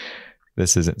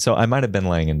 this isn't. So I might have been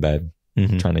laying in bed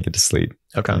trying to get to sleep.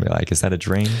 Okay. And be like, is that a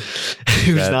dream?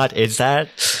 Is that?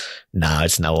 No,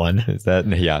 it's no one. Is that?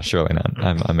 Yeah, surely not.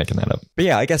 I'm making that up. But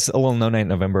yeah, I guess a little No Night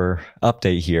November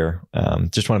update here.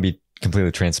 Just want to be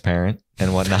completely transparent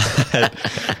and whatnot.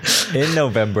 In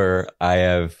November, I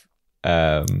have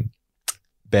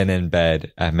been in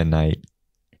bed at midnight.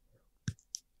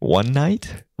 One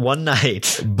night.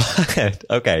 But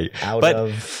okay.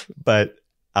 But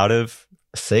out of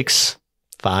 6,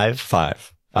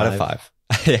 5. Out of 5.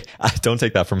 I don't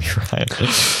take that from you, Ryan.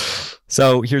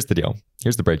 So here's the deal.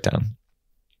 Here's the breakdown.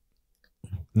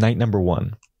 Night number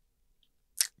 1.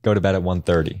 Go to bed at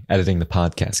 1:30, editing the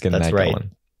podcast, get the night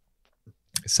going.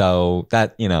 So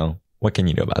that, what can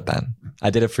you do about that?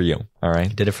 I did it for you. All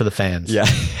right. Did it for the fans. Yeah,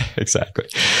 exactly.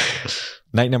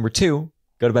 Night number 2,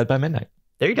 go to bed by midnight.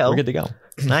 There you go. We're good to go.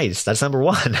 Nice. That's number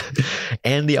 1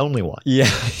 and the only one.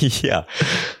 Yeah. Yeah.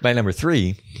 Night number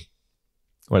 3.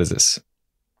 What is this?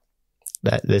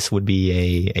 This would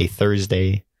be a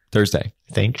Thursday, I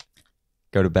think.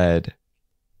 Go to bed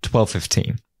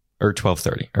 12:15 or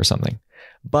 12:30 or something.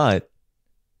 But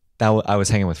I was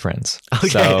hanging with friends.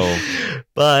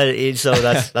 Okay. So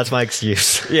that's my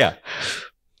excuse. Yeah.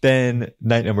 Then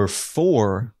night number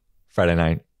 4, Friday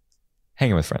night,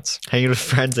 hanging with friends. Hanging with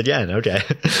friends again. Okay.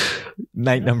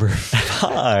 Night number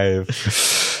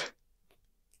 5,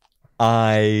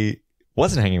 I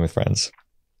wasn't hanging with friends,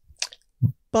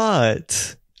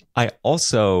 but I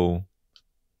also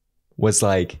was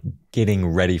like getting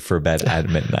ready for bed at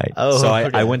midnight. So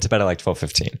I went to bed at like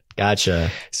 12:15.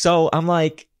 Gotcha. So I'm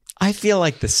like, I feel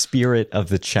like the spirit of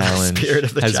the challenge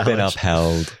has been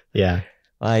upheld. Yeah.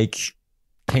 Like,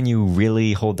 can you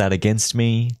really hold that against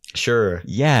me? Sure.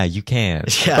 Yeah, you can.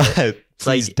 Yeah. But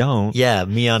please don't. Yeah,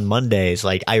 me on Mondays,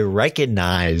 like I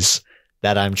recognize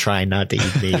that I'm trying not to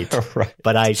eat meat, right.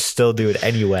 But I still do it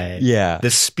anyway. Yeah. The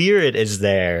spirit is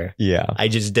there. Yeah. I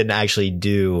just didn't actually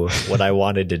do what I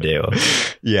wanted to do.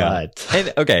 Yeah.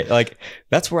 And okay, like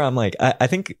that's where I'm like, I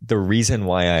think the reason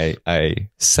why I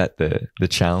set the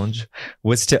challenge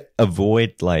was to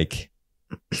avoid like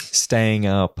staying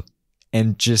up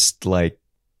and just like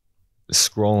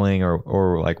scrolling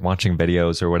or like watching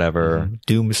videos or whatever.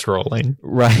 Doom scrolling.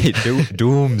 Right.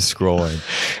 Doom scrolling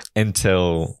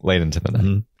until late into the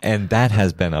night. And that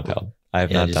has been upheld. I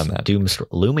have not done that.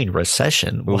 Looming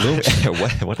recession. What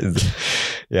is this?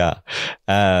 Yeah.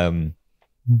 And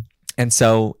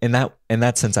so in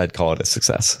that sense, I'd call it a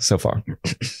success so far.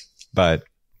 But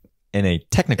in a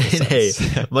technical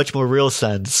sense, a much more real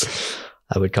sense,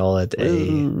 I would call it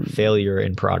a failure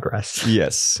in progress.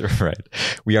 Yes, right.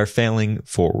 We are failing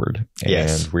forward,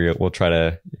 and we'll try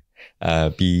to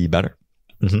be better.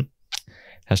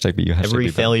 Hashtag be you. Every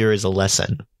failure is a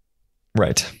lesson.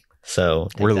 Right. So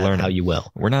we're learning how you will.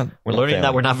 We're learning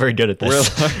that we're not very good at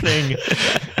this. We're learning.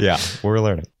 Yeah, we're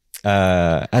learning.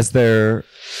 Has there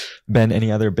been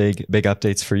any other big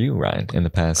updates for you, Ryan, in the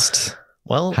past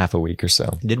half a week or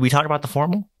so? Did we talk about the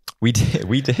formal? We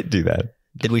did do that.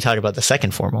 Did we talk about the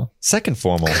second formal?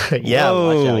 Yeah.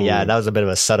 Watch out. Yeah, that was a bit of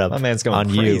a setup. My man's going on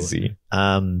crazy.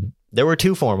 There were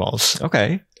 2 formals.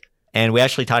 Okay. And we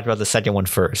actually talked about the second one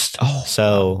first. Oh.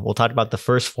 So we'll talk about the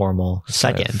first formal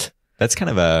second. That's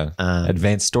kind of a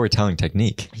advanced storytelling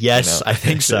technique. Yes, I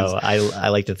think so. I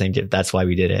like to think that's why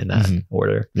we did it in that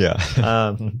order.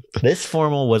 Yeah. This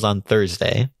formal was on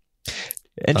Thursday.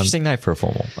 Interesting night for a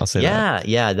formal. I'll say that.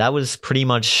 Yeah. That was pretty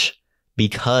much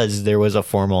because there was a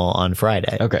formal on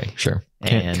Friday. Okay, sure.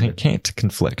 Can't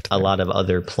conflict. A lot of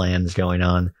other plans going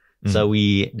on. So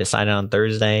we decided on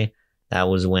Thursday. That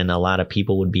was when a lot of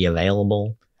people would be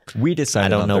available. We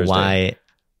decided. I don't know why.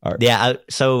 Yeah.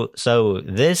 So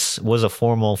this was a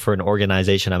formal for an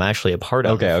organization I'm actually a part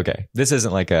of. Okay. This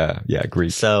isn't like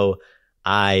Greek. So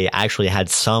I actually had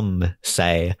some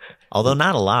say, although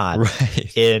not a lot,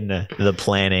 right, in the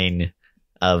planning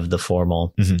of the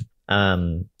formal.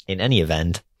 In any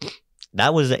event,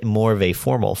 that was more of a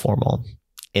formal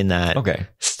in that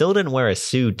still didn't wear a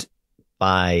suit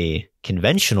by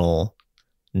conventional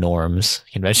norms,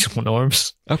 conventional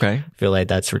norms. Okay. I feel like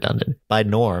that's redundant. By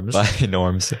norms.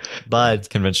 But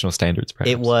conventional standards,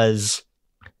 perhaps.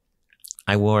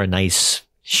 I wore a nice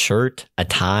shirt, a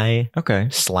tie,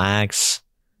 slacks,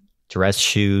 dress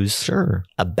shoes, sure,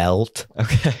 a belt,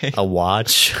 a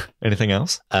watch. Anything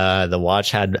else? The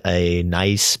watch had a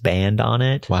nice band on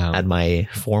it. Wow. Had my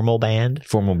formal band.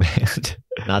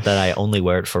 Not that I only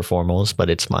wear it for formals, but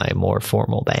it's my more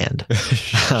formal band.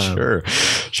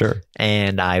 Sure.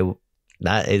 And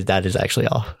that is actually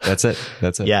all. That's it.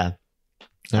 Yeah.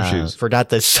 No shoes. Forgot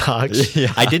the socks.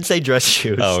 Yeah. I did say dress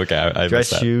shoes. Oh, okay. I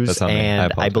dress shoes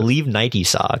and I believe Nike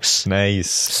socks.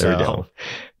 Nice. There we go.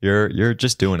 You're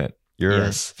just doing it.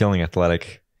 You're feeling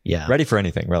athletic. Yeah. Ready for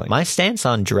anything, really. My stance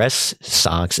on dress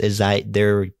socks is that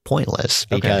they're pointless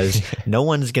because no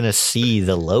one's going to see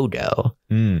the logo.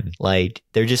 Like,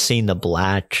 they're just seeing the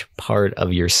black part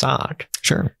of your sock.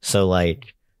 Sure. So,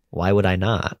 like, why would I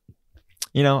not?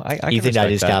 You know, I you think I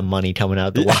just got money coming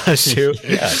out the wazoo?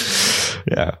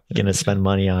 Yeah. Gonna spend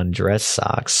money on dress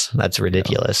socks. That's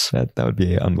ridiculous. That would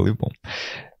be unbelievable.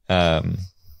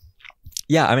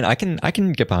 Yeah, I mean, I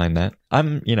can get behind that.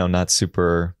 I'm, not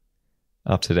super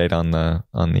up to date on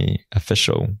the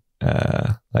official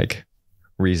like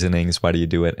reasonings. Why do you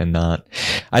do it and not?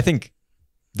 I think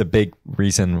the big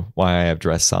reason why I have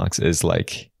dress socks is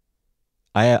like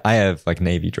I have like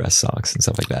navy dress socks and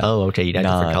stuff like that. Oh, okay. You got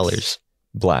different colors.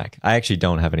 Black. I actually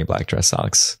don't have any black dress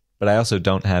socks, but I also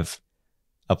don't have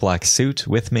a black suit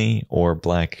with me or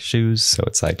black shoes. So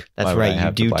it's like, that's right.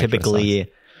 You do typically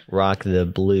rock the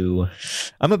blue.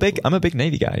 I'm a big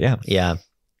navy guy. Yeah. Yeah.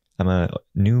 I'm a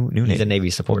new Navy. He's a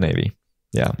Navy supporter. Navy.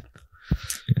 Yeah.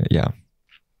 Yeah.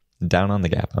 Down on the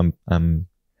gap. I'm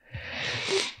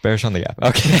bearish on the gap.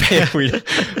 Okay.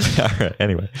 All right.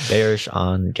 Anyway. Bearish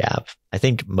on Gap. I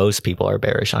think most people are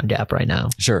bearish on Gap right now.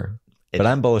 Sure. But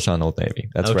I'm bullish on Old Navy.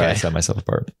 That's where I set myself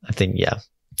apart. I think, yeah.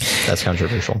 That's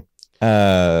controversial.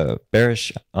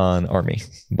 Bearish on Army.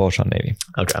 Bullish on Navy.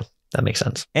 Okay. That makes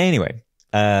sense. Anyway.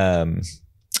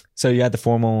 So you had the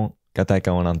formal. Got that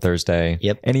going on Thursday.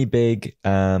 Yep. Any big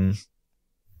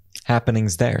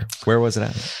happenings there? Where was it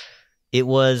at? It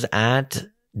was at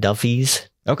Duffy's.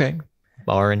 Okay.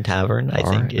 Bar and Tavern, I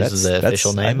think is the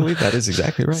official name. I believe that is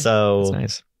exactly right. So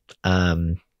that's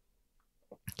nice.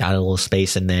 Got a little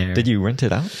space in there. Did you rent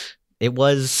it out? The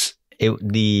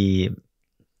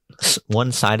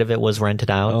one side of it was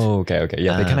rented out. Oh, okay.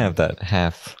 Yeah, they kind of have that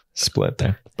half split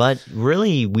there. But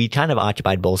really, we kind of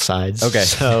occupied both sides. Okay.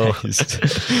 So, there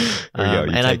we go.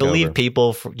 And I believe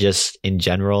people just in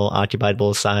general occupied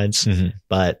both sides,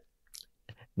 but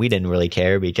we didn't really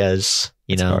care because,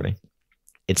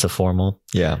 it's a formal.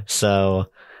 Yeah.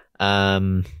 So,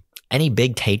 any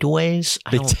big takeaways?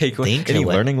 Any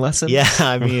learning lessons? Yeah.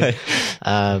 I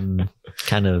mean,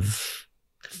 kind of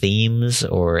themes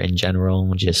or in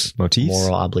general, just motifs,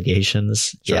 moral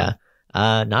obligations. Sure. Yeah.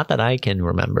 Not that I can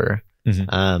remember.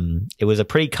 It was a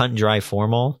pretty cut and dry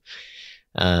formal,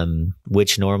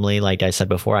 which normally, like I said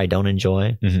before, I don't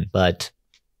enjoy, but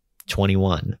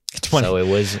 21. So it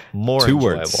was more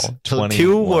enjoyable.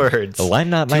 2 words. The line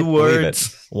not 2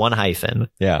 words, 1 hyphen.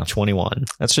 Yeah. 21.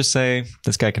 Let's just say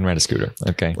this guy can ride a scooter.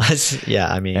 Okay.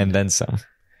 And then some.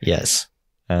 Yes.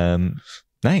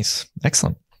 Nice.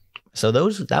 Excellent. So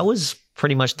that was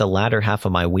pretty much the latter half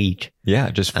of my week. Yeah,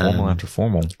 just formal after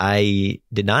formal. I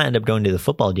did not end up going to the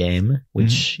football game,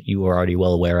 which you were already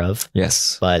well aware of.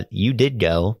 Yes. But you did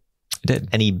go. I did.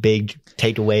 Any big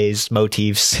takeaways,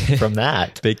 motifs from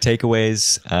that? Big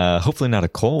takeaways. Hopefully not a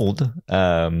cold.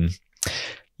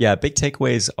 Yeah, big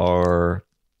takeaways are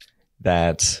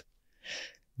that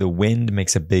the wind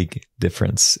makes a big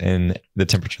difference in the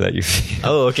temperature that you feel.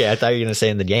 Oh, okay. I thought you were going to say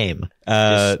in the game.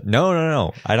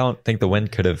 No. I don't think the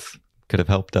wind could have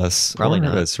helped us. Probably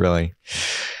not. Us, really.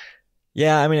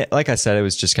 Yeah, I mean, like I said, it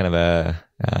was just kind of a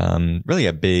really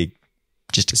a big,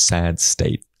 just a sad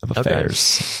state of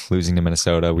affairs. Losing to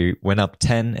Minnesota, we went up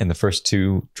 10 in the first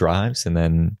 2 drives, and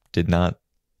then did not.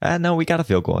 No, we got a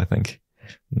field goal, I think,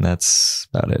 and that's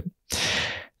about it.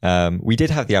 We did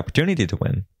have the opportunity to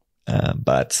win,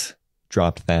 but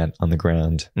dropped that on the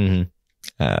ground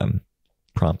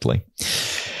promptly.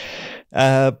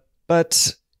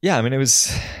 But yeah, I mean, it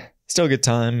was still a good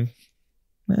time,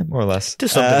 more or less. To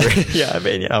some degree. Yeah, I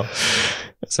mean,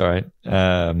 it's all right.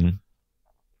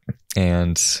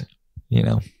 And,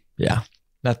 yeah,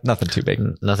 nothing too big.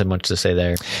 Nothing much to say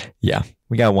there. Yeah,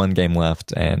 we got 1 game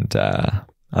left, and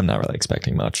I'm not really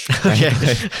expecting much. Okay.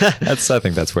 I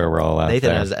think that's where we're all at.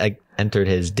 Nathan has entered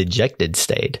his dejected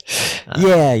state.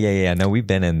 Yeah. No, we've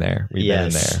been in there. Been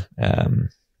in there.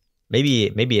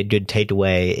 Maybe a good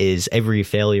takeaway is every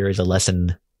failure is a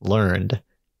lesson learned.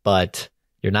 but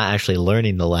you're not actually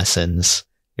learning the lessons.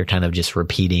 You're kind of just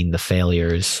repeating the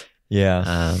failures.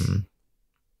 Yeah.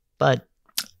 But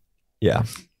yeah,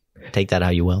 take that how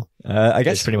you will. I guess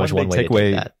there's pretty much one way to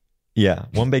take that. Yeah.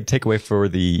 One big takeaway for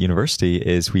the university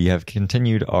is we have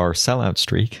continued our sellout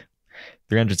streak,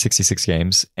 366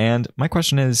 games. And my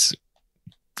question is,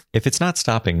 if it's not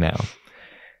stopping now,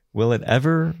 will it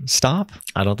ever stop?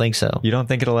 I don't think so. You don't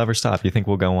think it'll ever stop? You think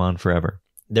we'll go on forever?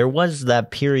 There was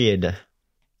that period,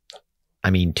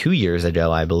 2 years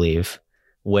ago, I believe,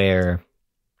 where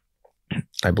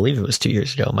I believe it was 2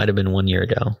 years ago. It might have been 1 year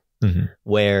ago,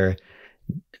 where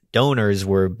donors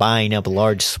were buying up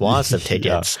large swaths of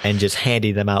tickets and just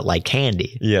handing them out like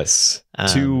candy. Yes.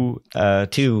 To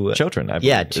children, I believe.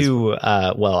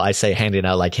 Yeah, I say handing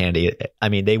out like candy.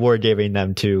 They were giving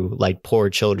them to like poor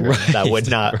children that would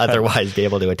not otherwise be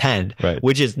able to attend,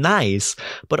 which is nice,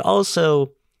 but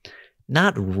also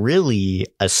not really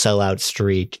a sellout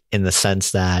streak in the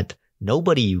sense that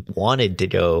nobody wanted to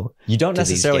go to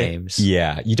these games.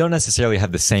 Yeah, you don't necessarily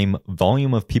have the same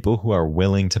volume of people who are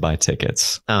willing to buy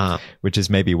tickets, which is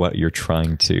maybe what you're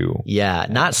trying to. Yeah,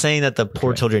 not saying that the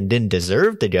poor children didn't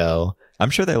deserve to go. I'm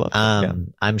sure they loved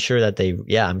it. I'm sure that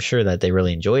they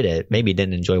really enjoyed it. Maybe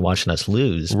didn't enjoy watching us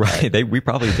lose. Right, we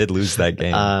probably did lose that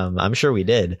game. I'm sure we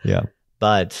did. Yeah,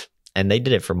 and they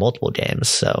did it for multiple games,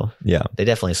 so yeah, they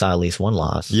definitely saw at least one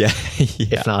loss. Yeah,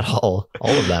 if not all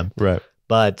of them. Right,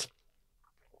 but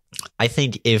I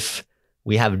think if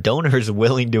we have donors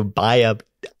willing to buy up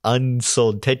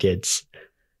unsold tickets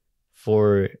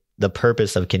for the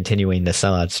purpose of continuing the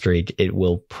sellout streak, it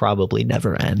will probably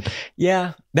never end.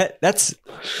 Yeah, that's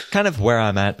kind of where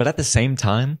I'm at. But at the same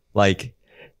time, like,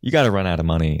 you got to run out of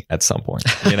money at some point,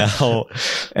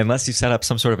 unless you set up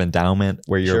some sort of endowment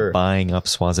where you're buying up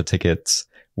swaths of tickets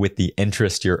with the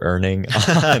interest you're earning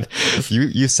on.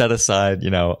 you set aside,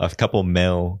 a couple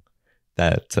mil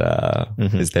that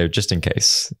is there just in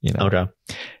case, Okay.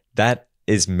 That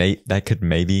could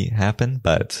maybe happen,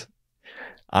 but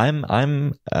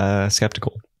I'm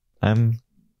skeptical. I'm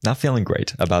not feeling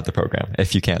great about the program,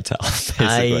 if you can't tell.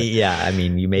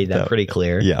 You made that pretty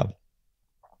clear. Yeah.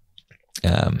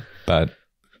 But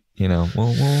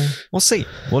we'll see.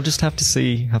 We'll just have to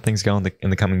see how things go in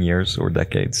the coming years or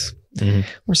decades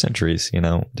or centuries,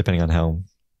 depending on how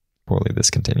poorly this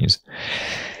continues.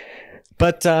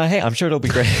 But hey, I'm sure it'll be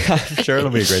great. I'm sure it'll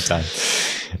be a great time.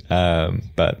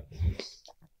 But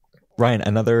Ryan,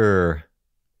 another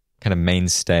kind of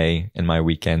mainstay in my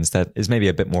weekends that is maybe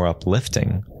a bit more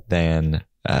uplifting than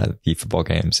the football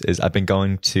games is I've been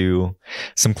going to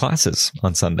some classes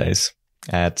on Sundays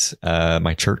at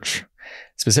my church,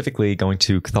 specifically going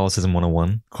to Catholicism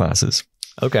 101 classes.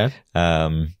 Okay.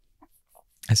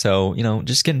 So,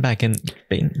 just getting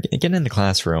in the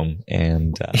classroom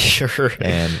and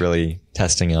and really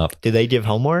testing up. Do they give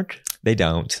homework? They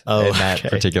don't in that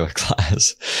particular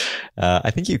class.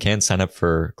 I think you can sign up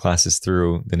for classes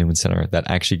through the Newman Center that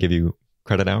actually give you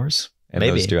credit hours, and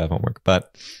those do have homework.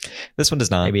 But this one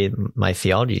does not. Maybe my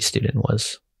theology student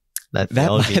was that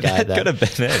theology guy. That could have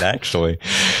been it, actually.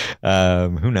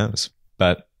 Who knows?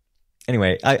 But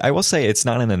anyway, I will say it's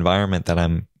not an environment that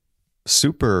I'm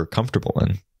super comfortable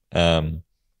in.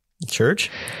 Church?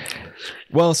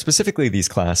 Well, specifically these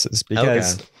classes,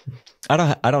 because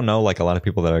I don't know like a lot of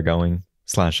people that are going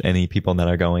 / any people that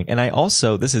are going. And I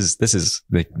also, this is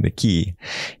the key,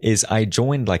 is I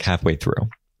joined like halfway through.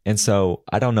 And so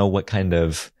I don't know what kind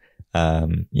of,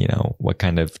 what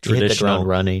kind of traditional,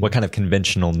 what kind of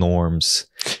conventional norms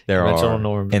there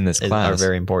are in this class. Are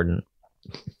very important.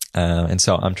 And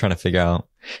so I'm trying to figure out,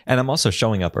 and I'm also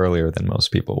showing up earlier than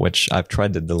most people, which I've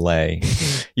tried to delay.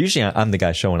 Usually I'm the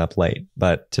guy showing up late,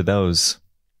 but to those,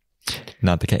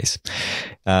 not the case.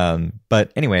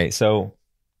 But anyway, so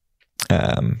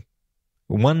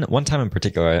one time in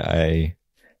particular, I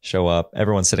show up,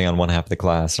 everyone's sitting on one half of the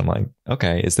class. I'm like,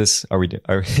 okay, is this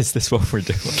what we're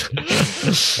doing?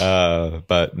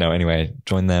 But no, anyway,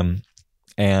 join them.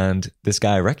 And this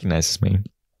guy recognizes me.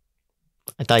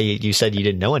 I thought you said you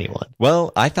didn't know anyone.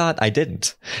 Well, I thought I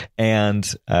didn't. And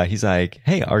he's like,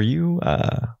 hey, are you,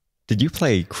 did you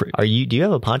play? Do you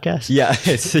have a podcast? Yeah.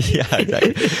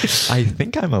 I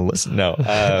think I'm a listener. No.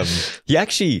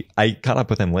 I caught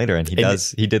up with him later and he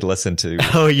did listen to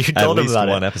you told him about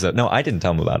one episode. No, I didn't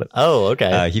tell him about it. Oh,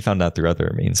 okay. He found out through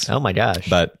other means. Oh my gosh.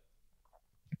 But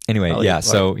anyway,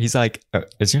 so he's like,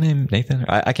 is your name Nathan?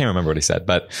 I can't remember what he said,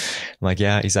 but I'm like,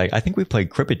 yeah. He's like, I think we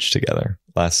played cribbage together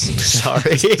last.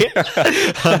 Sorry.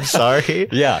 I'm sorry.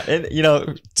 Yeah. And,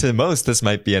 to most, this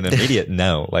might be an immediate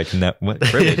no. Like, no, what,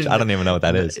 cribbage? I don't even know what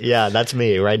that is. Yeah, that's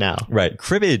me right now. Right.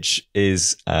 Cribbage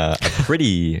is a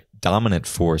pretty dominant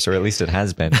force, or at least it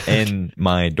has been, in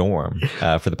my dorm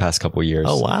for the past couple of years.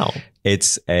 Oh, wow.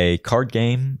 It's a card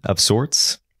game of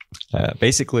sorts.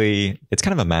 Basically, it's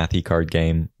kind of a mathy card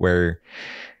game where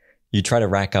you try to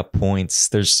rack up points.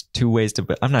 There's two ways to,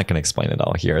 but I'm not going to explain it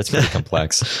all here. It's very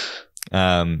complex.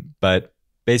 But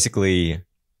basically,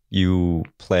 you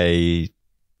play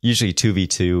usually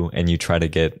 2v2 and you try to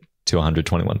get to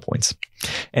 121 points.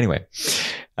 Anyway,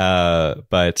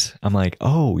 but I'm like,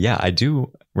 oh yeah, I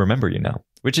do remember you now,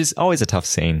 which is always a tough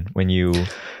scene when you.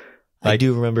 I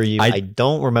do remember you. I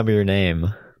don't remember your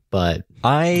name, but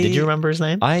did you remember his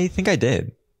name? I think I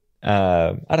did.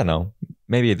 I don't know.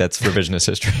 Maybe that's revisionist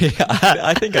history.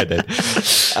 I think I did.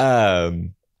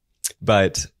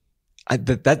 But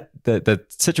the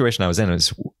situation I was in was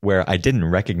where I didn't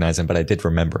recognize him, but I did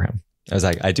remember him. I was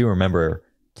like, I do remember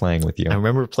playing with you. I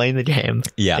remember playing the game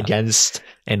against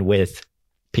and with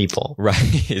people.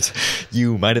 Right.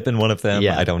 You might have been one of them.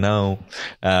 Yeah. I don't know.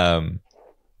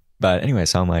 But anyway,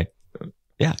 so I'm like,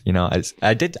 yeah, you know,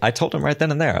 I told him right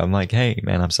then and there. I'm like, hey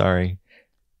man, I'm sorry.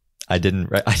 I didn't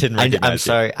recognize I'm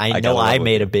sorry. You. I know I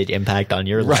made a big impact on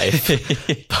your life,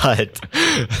 but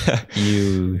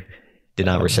you did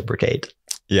not reciprocate.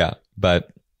 Yeah.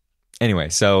 But anyway,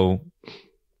 so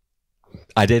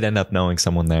I did end up knowing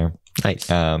someone there.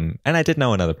 Nice. And I did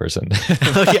know another person.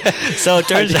 Okay. So it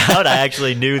turns out I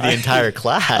actually knew the entire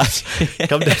class.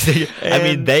 Come to think, I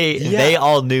mean, they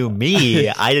all knew me.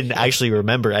 I didn't actually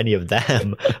remember any of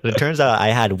them. But it turns out I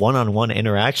had one-on-one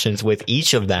interactions with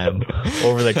each of them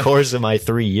over the course of my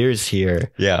 3 years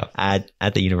here. Yeah.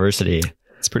 At the university.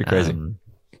 It's pretty crazy.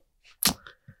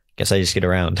 Guess I just get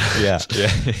around. Yeah,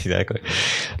 exactly.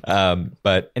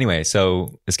 But anyway,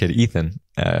 so this kid, Ethan,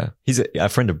 he's a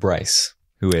friend of Bryce,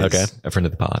 who is a friend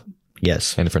of the pod.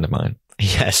 Yes. And a friend of mine.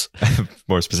 Yes.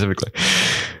 More specifically.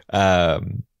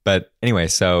 But anyway,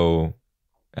 so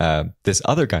this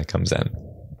other guy comes in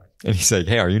and he's like,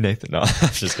 hey, are you Nathan? No,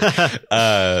 I'm just kidding.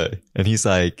 And he's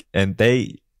like, and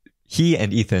he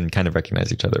and Ethan kind of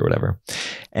recognize each other or whatever.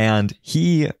 And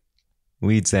he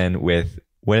leads in with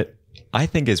what I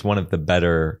think is one of the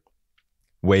better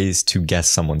ways to guess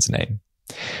someone's name.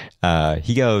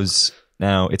 He goes,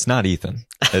 now it's not Ethan.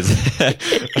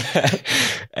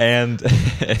 And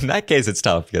in that case, it's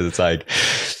tough because it's like,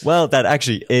 well, that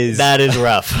is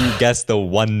rough. You guessed the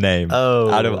one name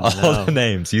out of all the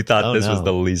names. You thought this was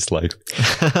the least likely.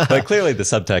 But clearly the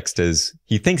subtext is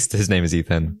he thinks his name is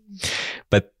Ethan.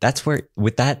 But that's where,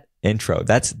 with that intro,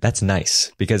 that's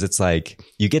nice because it's like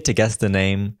you get to guess the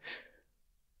name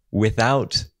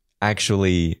without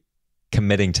actually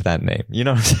committing to that name. You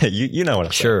know what I'm saying? You know what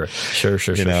I'm saying.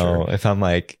 Sure. You know, if I'm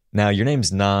like, now your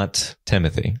name's not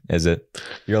Timothy, is it?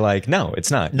 You're like, no,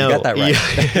 it's not. No, you got that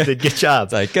right. Good job.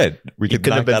 It's like, good. We could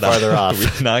have been farther off. We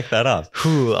could knock that off.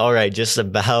 Whew, all right. Just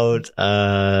about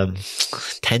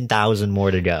 10,000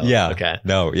 more to go. Yeah. Okay.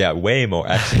 No, yeah, way more.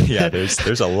 Actually, yeah,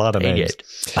 there's a lot of names.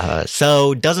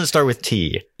 So doesn't start with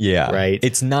T. Yeah. Right?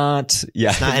 It's not,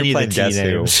 it's not any of the T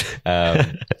names.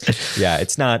 Yeah,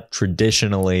 it's not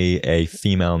traditionally a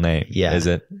female name. Yeah. Is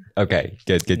it? Okay,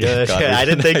 good. I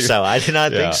didn't think so. I did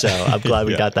not think so. I'm glad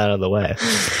we got that out of the way.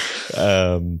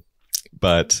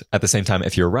 But at the same time,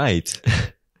 if you're right,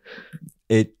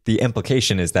 the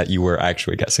implication is that you were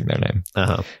actually guessing their name.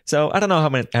 Uh-huh. So I don't know how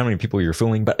many people you're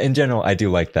fooling, but in general, I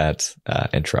do like that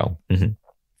intro. Mm-hmm.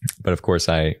 But of course,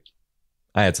 I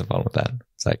had some fun with that.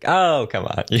 It's like, oh, come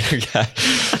on,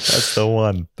 that's the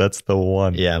one. That's the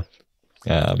one. Yeah.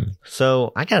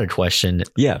 So I got a question.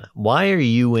 Yeah. Why are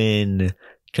you in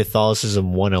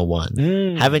Catholicism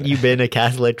 101? Haven't you been a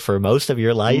Catholic for most of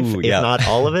your life, if not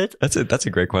all of it? That's a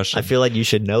great question. I feel like you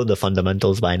should know the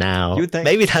fundamentals by now. You would think.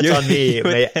 Maybe that's on me.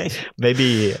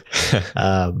 Maybe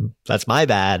that's my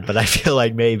bad, but I feel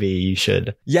like maybe you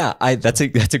should. Yeah, that's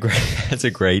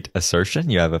a great assertion.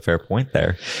 You have a fair point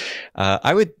there.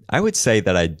 I would say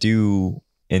that I do,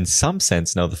 in some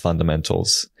sense, know the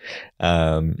fundamentals.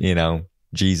 You know,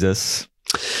 Jesus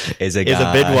is a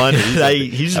big one.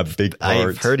 He's a big part.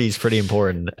 I've heard he's pretty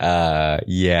important.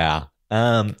 Yeah.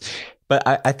 But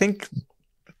I think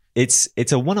it's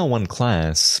a 101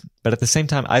 class, but at the same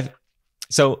time, I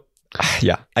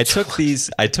took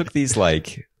these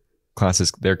like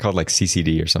classes. They're called like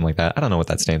CCD or something like that. I don't know what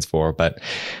that stands for, but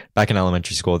back in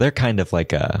elementary school, they're kind of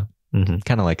like a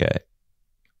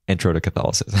intro to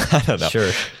Catholicism. I don't know.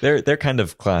 Sure. They're kind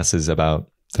of classes about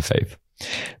the faith,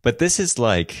 but this is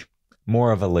like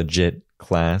more of a legit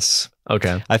class.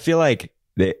 Okay. I feel like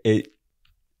the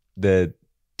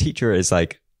teacher is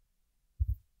like,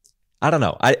 I don't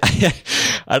know. I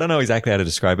don't know exactly how to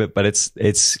describe it, but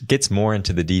it's gets more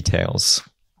into the details.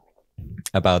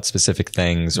 about specific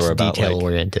things or about detail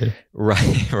oriented.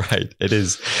 Right.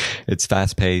 It's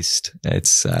fast paced.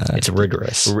 It's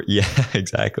rigorous. Yeah,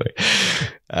 exactly.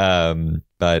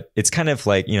 But it's kind of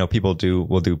like, people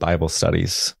will do Bible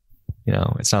studies.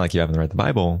 It's not like you haven't read the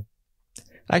Bible.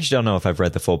 I actually don't know if I've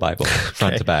read the full Bible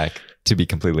front to back, to be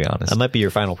completely honest. That might be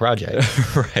your final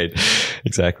project. Right.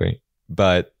 Exactly.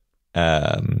 But,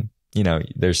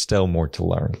 there's still more to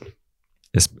learn,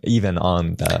 even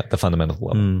on the fundamental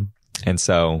level. And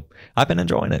so I've been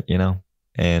enjoying it,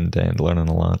 and learning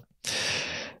a lot.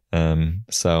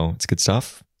 So it's good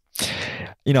stuff.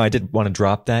 I did want to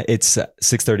drop that. It's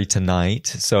 6:30 tonight.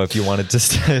 So if you wanted to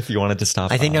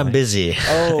stop, I think I'm busy.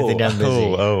 Oh, I think I'm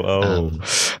busy.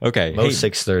 Okay. Most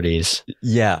 6:30s,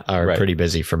 are pretty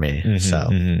busy for me.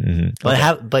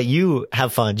 But you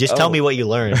have fun. Just tell me what you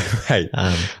learned. Right.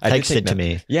 Text it to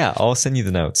me. Yeah, I'll send you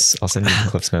the notes. I'll send you the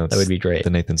Cliff's notes. That would be great. The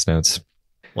Nathan's notes.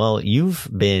 Well, you've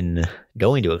been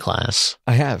going to a class.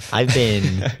 I have. I've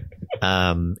been,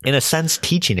 in a sense,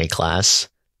 teaching a class.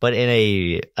 But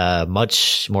in a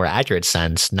much more accurate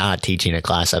sense, not teaching a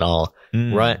class at all.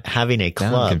 Having a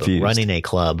club, running a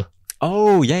club.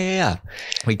 Oh, yeah.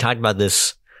 We talked about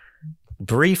this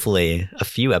briefly a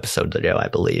few episodes ago, I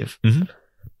believe. Mm-hmm.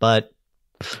 But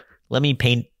let me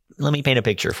paint a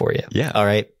picture for you. Yeah. All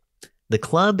right. The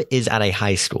club is at a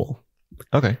high school.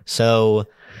 Okay. So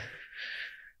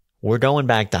we're going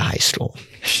back to high school.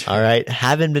 All right.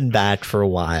 Haven't been back for a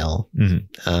while.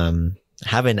 Mm-hmm.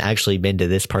 Haven't actually been to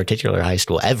this particular high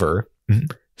school ever.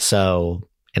 Mm-hmm. So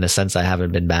in a sense, I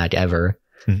haven't been back ever.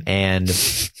 Mm-hmm.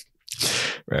 And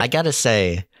I gotta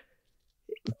say,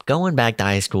 going back to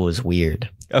high school is weird.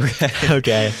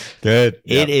 Okay. Good.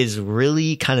 It is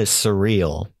really kind of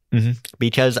surreal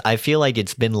because I feel like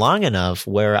it's been long enough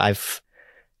where I've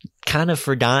kind of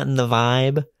forgotten the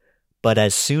vibe, but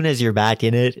as soon as you're back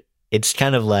in it, it's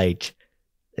kind of like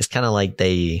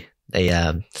they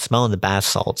smelling the bath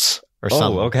salts. Or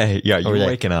something. Oh, okay. Yeah, you're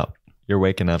waking up. You're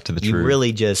waking up to the truth. You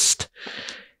really just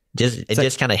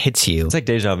kind of hits you. It's like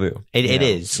deja vu. It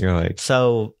is. You're like,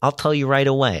 so I'll tell you right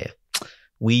away.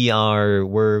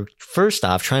 We're first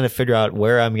off trying to figure out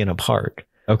where I'm going to park.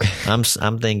 Okay. I'm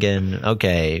thinking,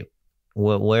 okay,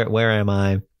 where am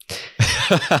I?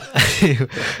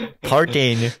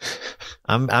 Parking.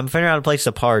 I'm figuring out a place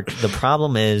to park. The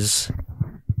problem is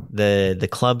the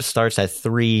club starts at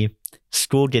 3.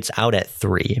 School gets out at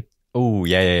 3. Oh,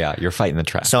 yeah. You're fighting the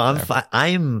traffic. So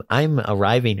I'm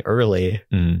arriving early,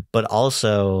 but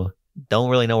also don't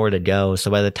really know where to go. So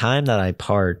by the time that I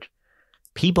park,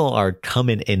 people are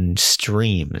coming in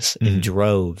streams, in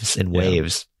droves, in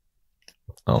waves.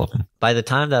 All of them. By the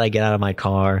time that I get out of my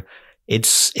car,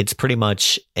 it's pretty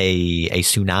much a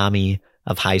tsunami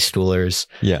of high schoolers.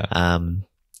 Yeah.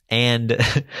 And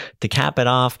to cap it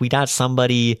off, we got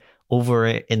somebody over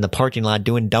in the parking lot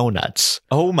doing donuts.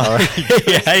 Oh my! All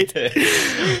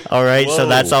right. Whoa. So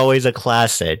that's always a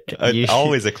classic.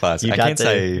 Always a classic. I can't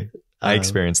say I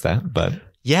experienced that, but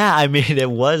yeah, I mean, it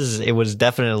was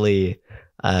definitely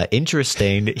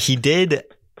interesting.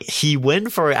 He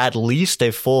went for at least a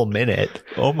full minute.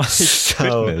 Oh my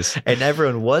goodness. And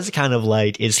everyone was kind of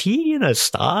like, is he going to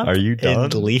stop? Are you done?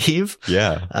 And leave?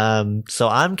 Yeah. So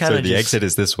I'm kind of the exit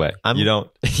is this way. You don't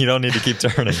need to keep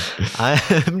turning.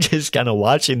 I'm just kind of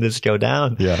watching this go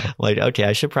down. Yeah. I'm like, okay,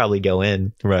 I should probably go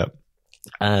in. Right.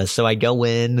 So I go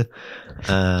in.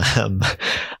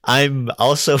 I'm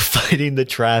also fighting the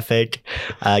traffic,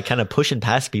 kind of pushing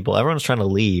past people. Everyone's trying to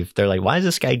leave. They're like, why is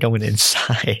this guy going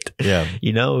inside? Yeah.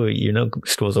 You know,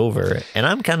 school's over. And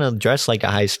I'm kind of dressed like a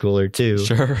high schooler too.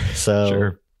 Sure.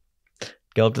 So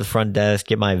go up to the front desk,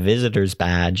 get my visitor's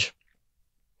badge.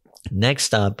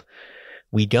 Next up,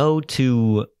 we go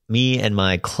to me and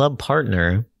my club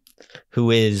partner,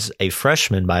 who is a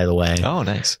freshman, by the way. Oh,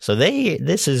 nice. So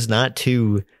this is not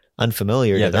too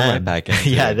unfamiliar to them. They're right back in.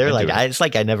 Yeah, they're like, it's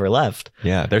like I never left.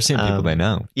 Yeah, they're seeing people they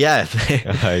know. Yeah.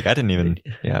 Like, I didn't even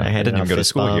go to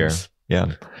school here.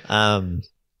 Yeah.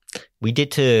 We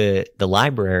get to the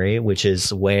library, which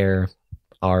is where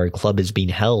our club is being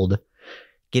held.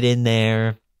 Get in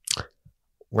there.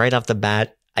 Right off the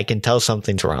bat, I can tell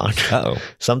something's wrong. Uh-oh.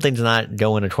 Something's not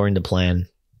going according to plan.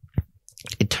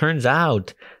 It turns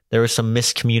out there was some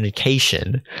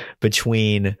miscommunication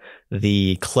between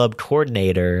the club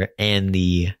coordinator and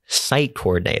the site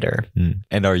coordinator.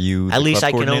 And are you at least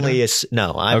I can only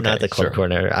no, I'm not the club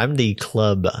coordinator. I'm the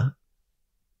club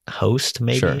host,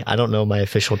 maybe. Sure. I don't know my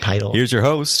official title. Here's your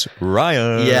host,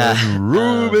 Ryan. Yeah.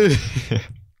 Ruby.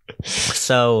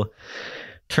 So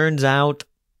turns out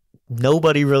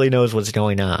nobody really knows what's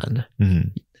going on.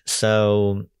 Mm-hmm.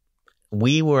 So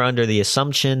we were under the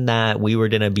assumption that we were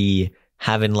going to be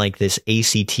having like this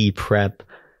ACT prep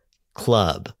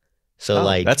club. So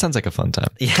like that sounds like a fun time.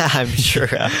 Yeah, I'm sure.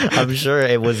 I'm sure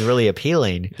it was really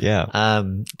appealing. Yeah.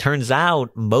 Turns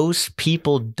out most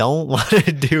people don't want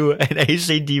to do an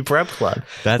ACT prep club,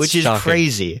 which is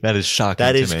crazy. That is shocking.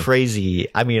 That is crazy.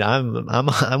 I mean,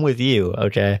 I'm with you.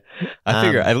 Okay. I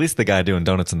figure at least the guy doing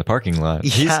donuts in the parking lot.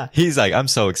 He's like, I'm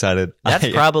so excited. That's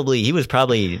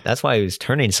why he was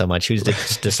turning so much. He was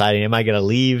just deciding, am I going to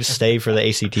leave, stay for the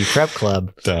ACT prep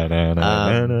club?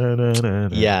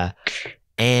 Yeah.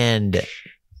 And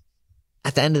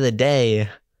at the end of the day,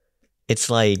 it's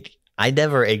like I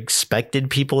never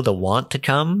expected people to want to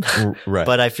come, right?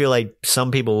 But I feel like some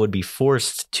people would be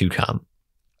forced to come.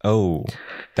 Oh,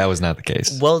 that was not the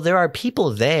case. Well, there are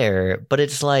people there, but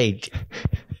it's like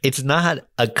it's not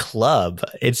a club.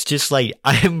 It's just like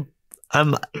I'm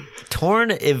torn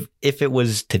if it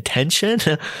was detention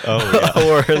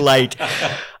or like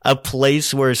a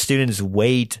place where students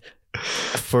wait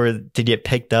to get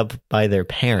picked up by their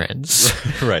parents.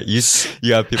 Right.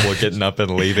 You have people getting up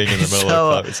and leaving in the middle of the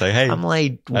club. It's like, hey, I'm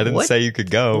like, I didn't say you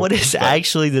could go. What is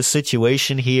actually the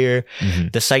situation here? Mm-hmm.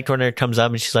 The psych coordinator comes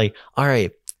up and she's like, all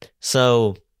right,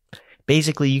 so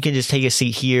basically you can just take a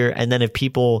seat here, and then if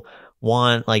people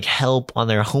want like help on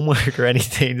their homework or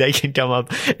anything, they can come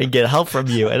up and get help from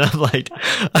you. And I'm like,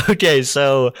 okay,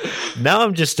 so now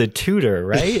I'm just a tutor,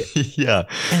 right? Yeah.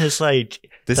 And it's like,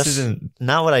 this isn't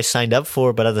not what I signed up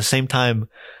for, but at the same time,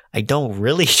 I don't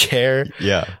really care.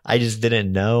 Yeah. I just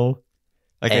didn't know.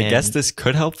 Like, I guess this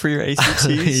could help for your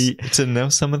ACTs to know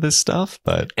some of this stuff,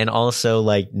 but. And also,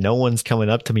 like, no one's coming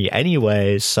up to me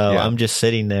anyway, so I'm just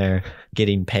sitting there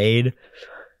getting paid.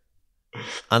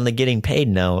 On the getting paid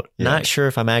note, not sure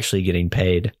if I'm actually getting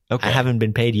paid. Okay. I haven't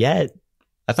been paid yet.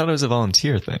 I thought it was a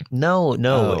volunteer thing. No.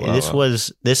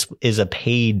 This is a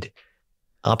paid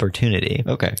opportunity.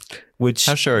 Okay. Which,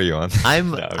 how sure are you on?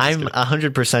 I'm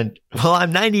 100%. Well,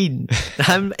 I'm 90.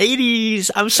 I'm 80.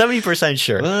 I'm 70%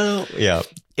 sure. Well, yeah.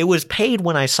 It was paid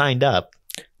when I signed up.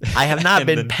 I have not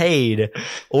been paid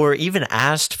or even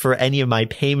asked for any of my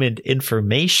payment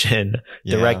information,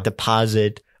 direct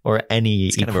deposit or any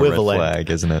it's kind equivalent. Of a red flag,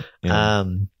 isn't it? Yeah.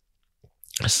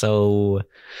 So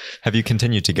have you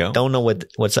continued to go? Don't know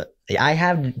what's up. I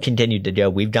have continued to go.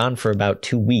 We've gone for about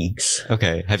 2 weeks.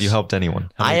 Okay. Have you helped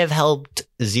anyone? I have helped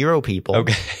 0 people.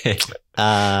 Okay.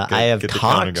 I have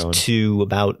talked to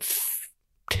about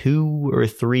 2 or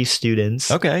 3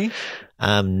 students. Okay.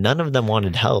 None of them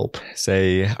wanted help.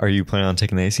 Say, are you planning on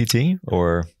taking the ACT,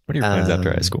 or what are your plans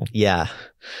after high school? Yeah.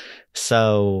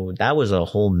 So that was a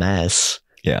whole mess.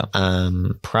 Yeah.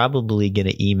 Probably going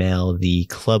to email the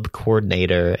club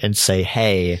coordinator and say,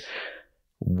 hey,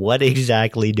 what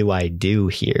exactly do I do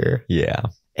here? Yeah.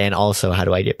 And also, how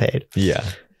do I get paid? Yeah.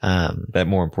 That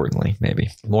more importantly, maybe.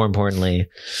 More importantly.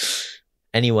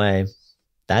 Anyway,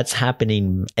 that's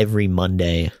happening every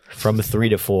Monday from 3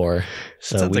 to 4.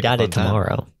 So we got it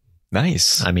tomorrow. Time.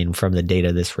 Nice. I mean, from the date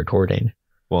of this recording.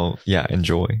 Well, yeah,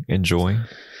 enjoy.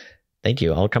 Thank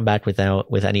you. I'll come back with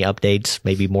any updates,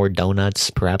 maybe more donuts.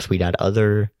 Perhaps we got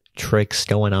other tricks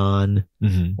going on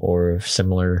or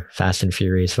similar Fast and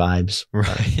Furious vibes.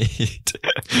 Right.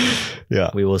 Yeah.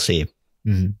 We will see.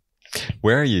 Mm-hmm.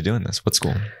 Where are you doing this? What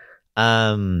school?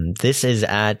 This is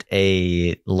at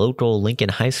a local Lincoln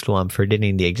High School. I'm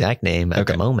forgetting the exact name at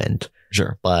the moment.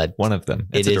 Sure. But one of them.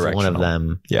 It is one of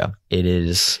them. Yeah. It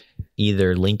is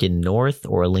either Lincoln North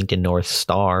or Lincoln North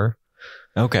Star.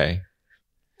 Okay.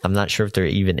 I'm not sure if there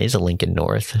even is a Lincoln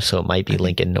North, so it might be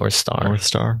Lincoln North Star. North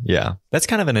Star? Yeah. That's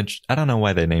kind of I don't know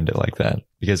why they named it like that,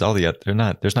 because all the other,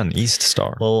 there's not an East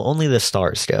Star. Well, only the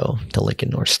stars go to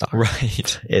Lincoln North Star.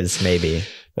 Right. Is maybe.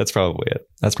 That's probably it.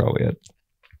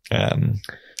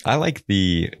 I like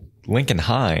the Lincoln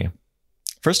High.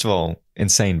 First of all,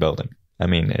 insane building. I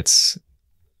mean, it's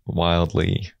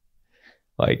wildly,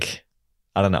 like,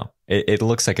 I don't know. It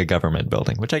looks like a government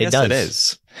building, which I guess it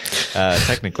is,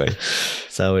 technically.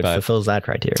 So it fulfills that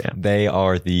criteria. They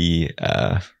are the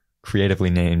creatively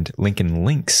named Lincoln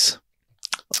Lynx.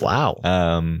 Wow.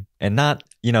 And not,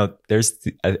 there's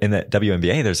in the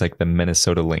WNBA, there's like the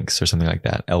Minnesota Lynx or something like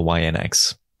that.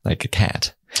 LYNX, like a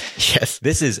cat. Yes.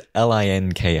 This is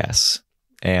LINKS.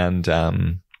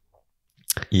 And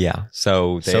yeah,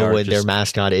 so their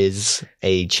mascot is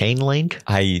a chain link.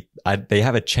 They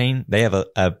have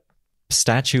a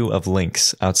statue of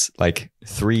lynx like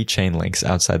 3 chain links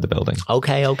outside the building.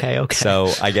 Okay.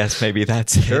 So I guess maybe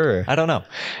that's sure. It. I don't know.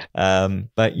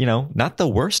 But not the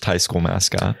worst high school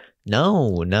mascot.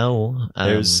 No.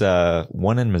 There's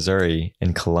one in Missouri,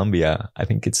 in Columbia. I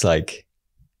think it's like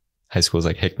high schools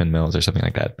like Hickman Mills or something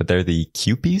like that. But they're the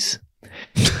Cupies.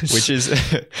 which is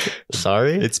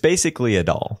sorry. It's basically a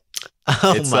doll.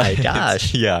 Oh my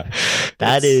gosh! Yeah,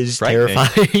 that is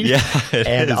terrifying. Yeah,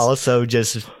 and also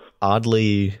just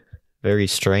oddly very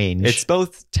strange. It's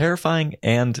both terrifying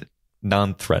and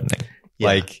non-threatening. Yeah.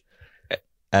 Like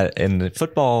in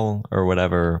football or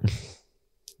whatever,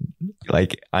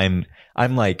 like I'm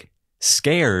like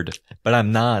scared, but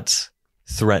I'm not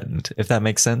threatened, if that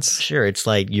makes sense. Sure, it's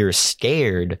like you're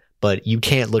scared, but you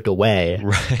can't look away,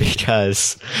 right?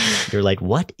 Because you're like,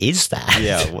 what is that?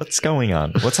 Yeah, what's going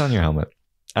on? What's on your helmet?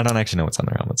 I don't actually know what's on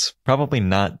their helmets. Probably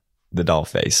not the doll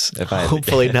face.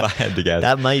 Hopefully not. If I had to guess,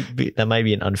 that might be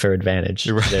an unfair advantage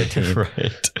to their team,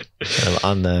 right? Kind of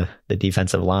on the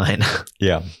defensive line.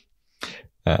 Yeah.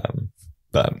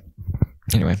 But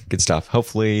anyway, good stuff.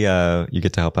 Hopefully, you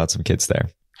get to help out some kids there.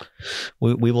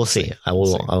 We will see. I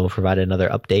will provide another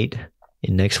update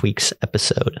in next week's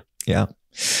episode. Yeah.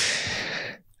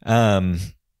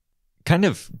 Kind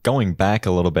of going back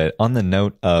a little bit on the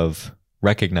note of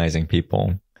recognizing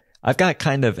people, I've got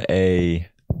kind of an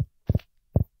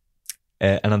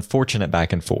unfortunate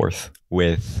back and forth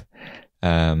with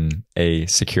a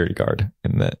security guard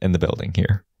in the building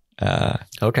here.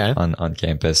 Okay. On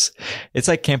campus. It's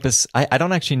like campus. I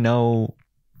don't actually know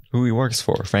who he works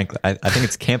for, frankly. I think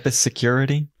it's campus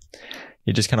security.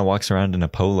 He just kind of walks around in a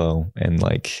polo and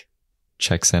like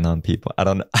checks in on people. I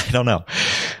don't know.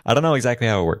 I don't know exactly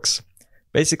how it works.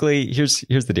 Basically, here's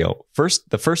the deal.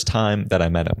 The first time that I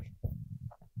met him,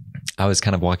 I was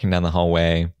kind of walking down the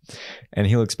hallway and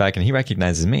he looks back and he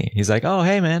recognizes me. He's like, "Oh,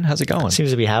 hey man, how's it going?" It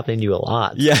seems to be happening to you a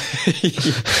lot. Yeah.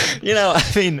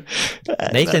 I mean,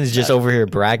 Nathan's just over here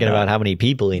bragging about how many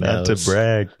people he knows. Not to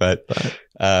brag, but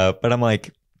I'm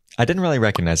like, I didn't really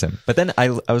recognize him. But then I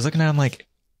was looking at him like,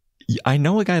 I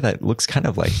know a guy that looks kind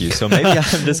of like you. So maybe I'm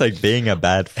just like being a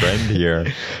bad friend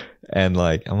here. And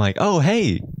like, I'm like, "Oh,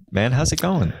 hey man, how's it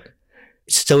going?"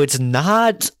 So it's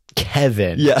not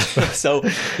Kevin. Yeah. So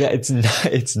yeah,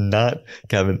 it's not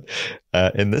Kevin.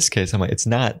 In this case, I'm like, it's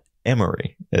not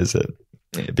Emery, is it?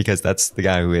 Because that's the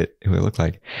guy who it looked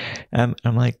like. I'm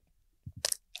like,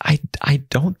 I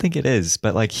don't think it is,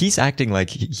 but like he's acting like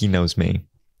he knows me,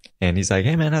 and he's like,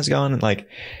 "Hey man, how's it going?" And like,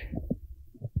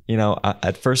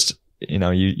 at first,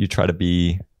 you try to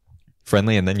be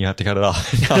friendly and then you have to cut it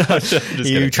off.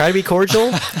 You try to be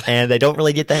cordial and they don't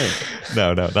really get the hint.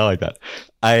 No, not like that.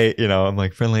 I'm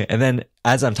like friendly. And then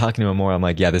as I'm talking to him more, I'm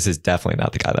like, yeah, this is definitely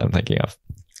not the guy that I'm thinking of.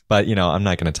 But, I'm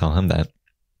not going to tell him that.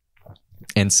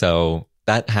 And so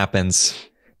that happens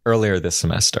earlier this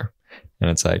semester. And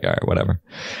it's like, all right, whatever.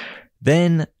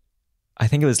 Then I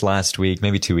think it was last week,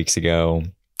 maybe 2 weeks ago,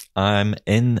 I'm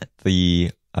in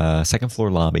the second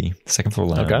floor lobby, second floor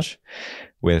lounge. Okay.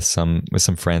 With some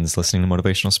friends listening to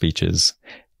motivational speeches,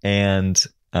 and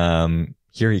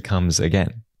here he comes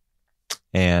again,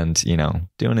 and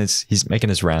he's making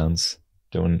his rounds,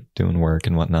 doing work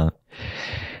and whatnot,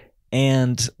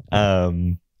 and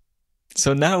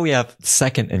so now we have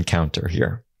second encounter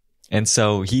here, and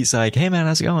so he's like, "Hey man,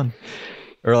 how's it going?"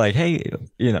 Or like, "Hey,"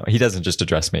 he doesn't just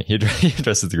address me; he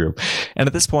addresses the group, and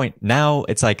at this point now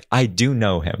it's like I do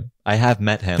know him, I have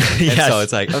met him, yes. And so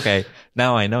it's like, okay,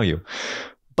 now I know you.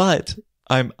 But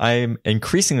I'm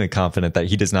increasingly confident that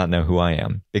he does not know who I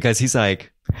am, because he's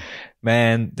like,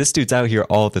 "Man, this dude's out here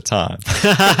all the time."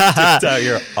 Dude's out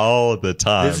here all the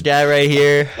time. This guy right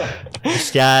here,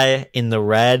 this guy in the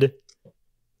red,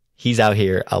 he's out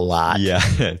here a lot. Yeah,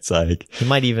 it's like he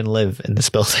might even live in this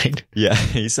building. Yeah,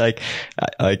 he's like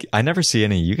I never see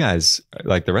any of you guys,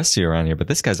 like the rest of you around here, but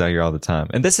this guy's out here all the time.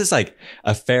 And this is like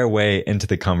a fair bit into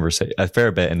the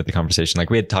conversation. Like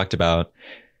we had talked about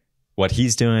what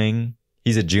he's doing.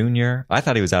 He's a junior. I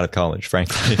thought he was out of college,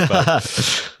 frankly, but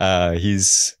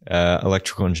he's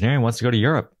electrical engineering, wants to go to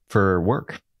Europe for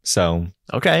work. So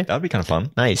okay, that would be kind of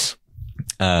fun. Nice.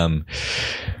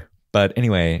 But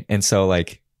anyway, and so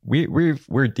like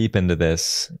we're deep into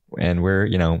this, and we're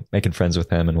making friends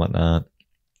with him and whatnot.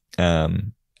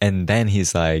 And then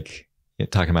he's like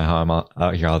talking about how I'm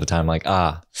out here all the time. Like,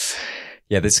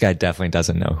 yeah, this guy definitely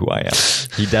doesn't know who I am.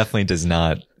 He definitely does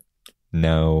not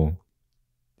know.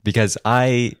 Because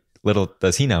little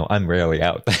does he know, I'm rarely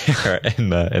out there in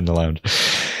the lounge.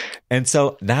 And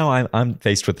so now I'm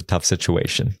faced with a tough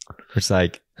situation. It's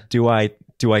like, do I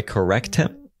correct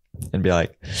him and be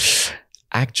like,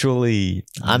 actually,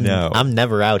 no, I'm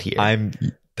never out here.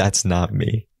 That's not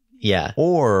me. Yeah.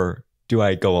 Or do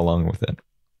I go along with it?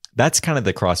 That's kind of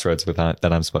the crossroads with that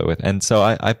I'm split with. And so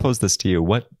I pose this to you.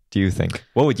 What do you think?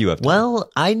 What would you have done? Well,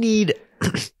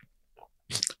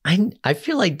 I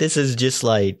feel like this is just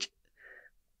like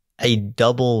a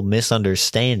double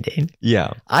misunderstanding.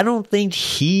 Yeah. I don't think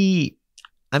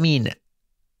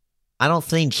I don't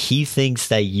think he thinks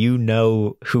that you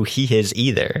know who he is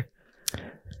either.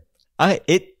 I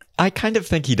kind of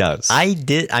think he does.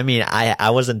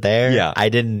 I wasn't there. Yeah. I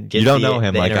didn't get you don't know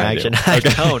him like interaction. I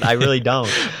do. I really don't.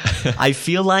 I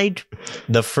feel like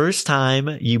the first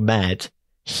time you met,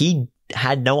 he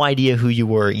had no idea who you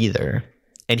were either.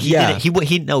 And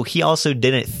he also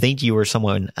didn't think you were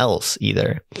someone else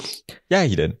either. Yeah,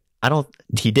 he did.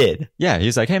 He did. Yeah, he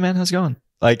was like, "Hey man, how's it going?"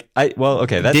 Like,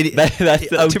 okay, that's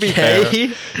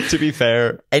okay. To be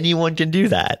fair, anyone can do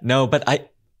that. No, but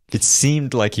it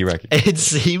seemed like he recognized. It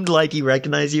seemed like he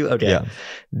recognized you. Okay, yeah.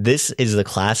 This is the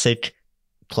classic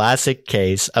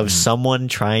case of someone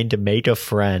trying to make a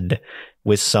friend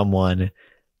with someone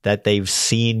that they've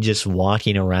seen just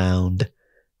walking around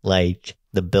like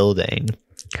the building.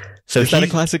 So is that a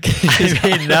classic case?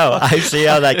 I mean, no, I see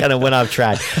how that kind of went off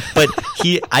track. But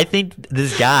I think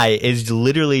this guy is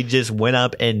literally just went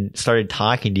up and started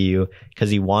talking to you because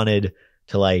he wanted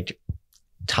to like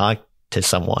talk to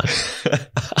someone.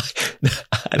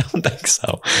 I don't think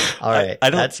so. All right.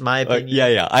 That's my opinion.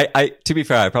 Yeah. I to be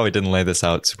fair, I probably didn't lay this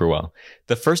out super well.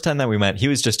 The first time that we met, he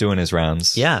was just doing his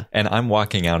rounds. Yeah. And I'm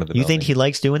walking out of the building. You think he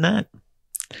likes doing that?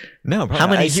 No,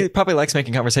 probably. He probably likes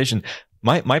making conversation.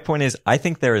 My point is, I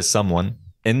think there is someone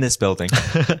in this building,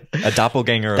 a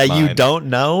doppelganger of that mine, you don't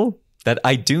know, that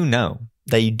I do know,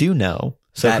 that you do know.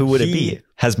 So who would it be?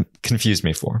 Has confused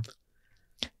me for.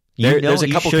 There's a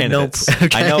couple candidates.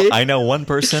 Okay. I know one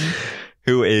person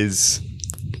who has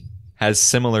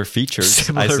similar features.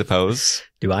 I suppose.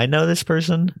 Do I know this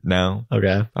person? No.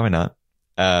 Okay. Probably not.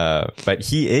 But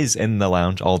he is in the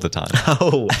lounge all the time.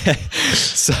 Oh.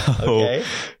 So okay.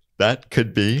 That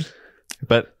could be.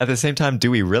 But at the same time,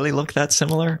 do we really look that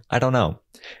similar? I don't know.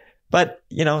 But,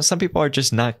 some people are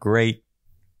just not great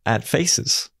at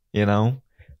faces,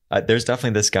 There's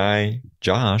definitely this guy,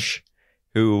 Josh,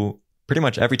 who pretty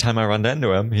much every time I run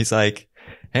into him, he's like,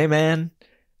 "Hey, man,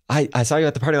 I saw you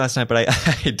at the party last night, but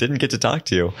I didn't get to talk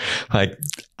to you." Like,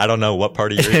 I don't know what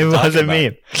party you're It wasn't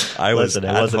me. I was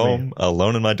at home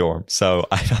alone in my dorm, so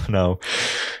I don't know.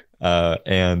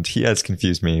 And he has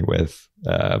confused me with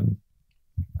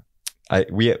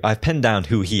I've pinned down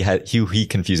who he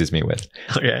confuses me with.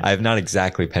 Okay. I have not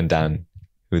exactly pinned down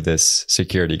who this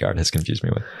security guard has confused me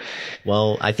with.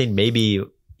 Well, I think maybe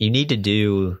you need to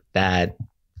do that.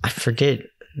 I forget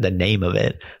the name of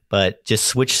it, but just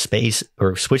switch space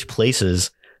or switch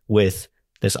places with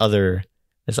this other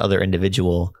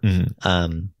individual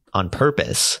on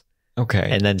purpose. Okay.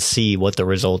 And then see what the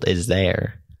result is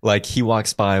there. Like he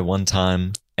walks by one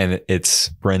time and it's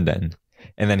Brendan.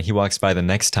 And then he walks by the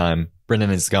next time,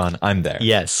 Brendan is gone, I'm there.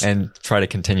 Yes. And try to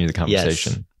continue the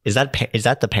conversation. Yes. Is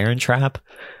that the Parent Trap?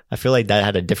 I feel like that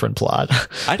had a different plot.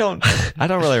 I don't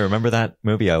really remember that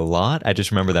movie a lot. I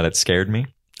just remember that it scared me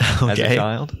as a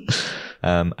child.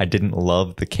 I didn't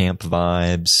love the camp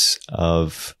vibes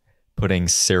of putting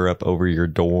syrup over your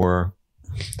door,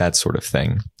 that sort of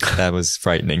thing. That was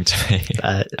frightening to me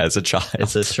as a child.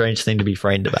 It's a strange thing to be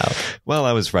frightened about. Well,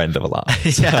 I was frightened of a lot.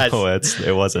 So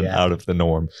it wasn't out of the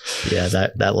norm. Yeah,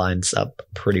 that lines up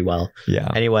pretty well. Yeah.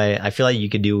 Anyway, I feel like you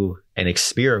could do an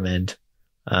experiment,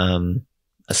 a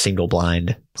single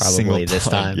blind, probably this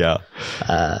time. Yeah.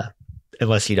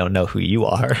 Unless you don't know who you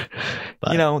are.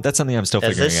 But that's something I'm still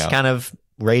figuring out. Has this kind of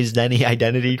raised any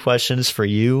identity questions for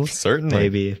you? Certainly.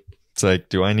 Maybe. It's like,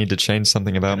 do I need to change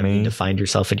something about me? Need to find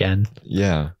yourself again.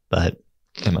 Yeah. But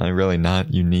am I really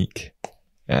not unique?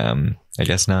 I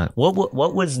guess not. What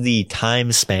was the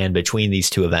time span between these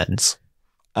two events?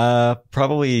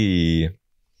 Probably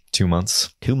 2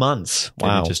 months. 2 months.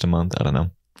 Wow. Maybe just a month. I don't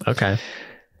know. Okay.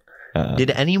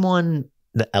 Did anyone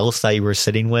else that you were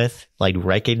sitting with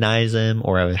recognize him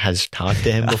or has talked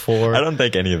to him before? I don't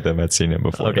think any of them had seen him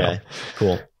before. Okay. No.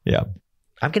 Cool. Yeah.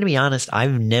 I'm going to be honest.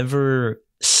 I've never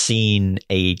seen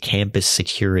a campus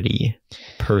security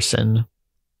person.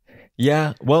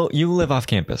 Yeah. Well, you live off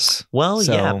campus. Well,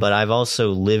 yeah, but I've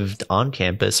also lived on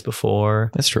campus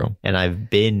before. That's true. And I've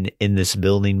been in this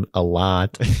building a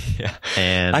lot. Yeah.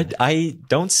 And I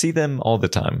don't see them all the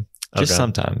time. Just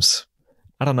sometimes.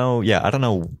 I don't know. Yeah. I don't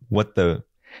know what the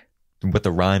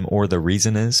rhyme or the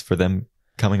reason is for them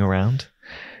coming around.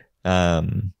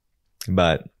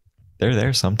 But they're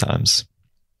there sometimes.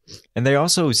 And they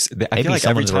also, I feel like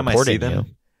every time I see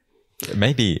them,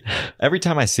 maybe every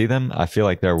time I see them, I feel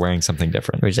like they're wearing something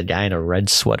different. There's a guy in a red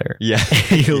sweater. Yeah.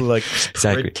 You look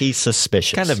pretty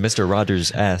suspicious. Kind of Mr.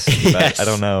 Rogers-esque, yes. But I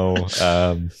don't know.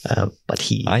 But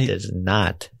he does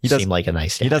not seem like a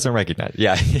nice guy. He doesn't recognize.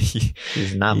 Yeah.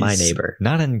 He's not my neighbor.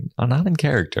 Not in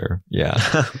character.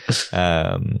 Yeah.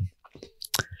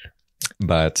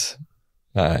 But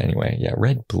Anyway, yeah,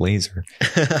 red blazer.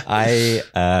 I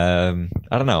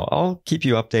don't know. I'll keep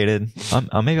you updated.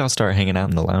 Maybe I'll start hanging out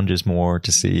in the lounges more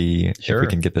to see if we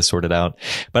can get this sorted out.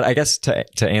 But I guess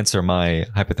to answer my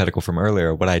hypothetical from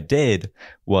earlier, what I did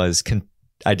was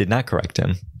I did not correct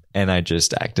him, and I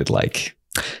just acted like.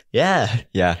 Yeah.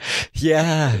 I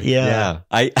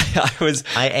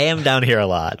am down here a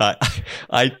lot.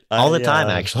 All the time,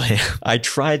 actually. I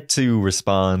tried to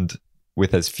respond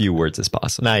with as few words as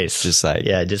possible. Nice. Just like,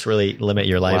 just really limit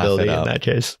your liability in that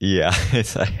case. Yeah.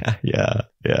 It's like, yeah.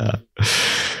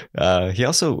 He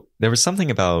also, there was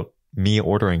something about me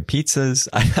ordering pizzas.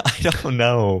 I don't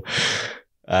know.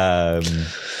 I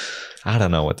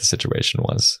don't know what the situation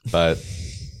was, but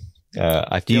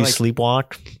I feel Do you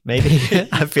sleepwalk? Maybe.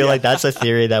 I feel like that's a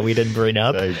theory that we didn't bring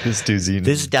up. Like,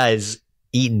 this guy's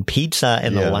eating pizza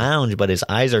in the lounge, but his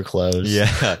eyes are closed.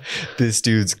 Yeah, this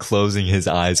dude's closing his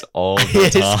eyes all the time.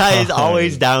 His eye is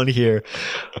always down here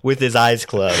with his eyes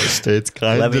closed. It's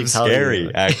kind of scary,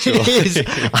 actually.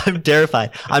 I'm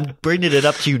terrified. I'm bringing it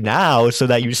up to you now so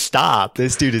that you stop.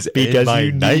 This dude is in my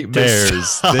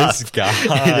nightmares. This guy.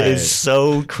 It is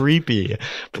so creepy.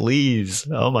 Please.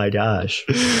 Oh my gosh.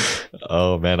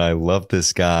 Oh man, I love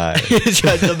this guy. He's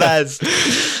just the best.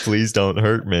 Please don't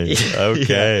hurt me.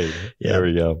 Okay. Yeah. There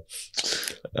we go.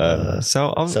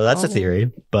 So that's a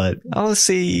theory, but I'll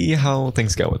see how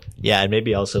things go with. Yeah, and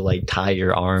maybe also like tie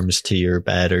your arms to your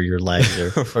bed or your legs,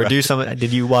 or do something.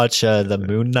 Did you watch the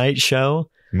Moon Knight show?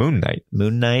 Moon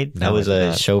Knight. That was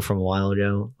a show from a while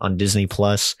ago on Disney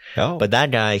Plus. Oh, but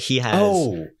that guy, he has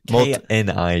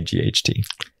KNIGHT.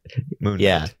 Moon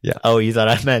Knight. Yeah. Oh, you thought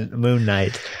I meant Moon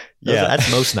Knight? That's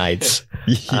most nights.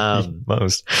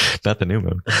 Most, not the new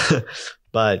moon.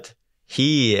 But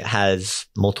he has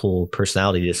multiple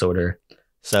personality disorder.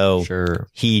 So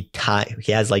he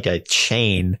has like a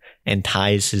chain and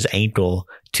ties his ankle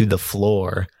to the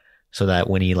floor so that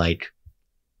when he like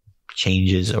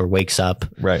changes or wakes up,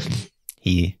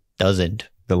 he doesn't.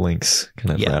 The links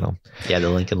kind of rattle. Yeah, the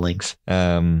link and links.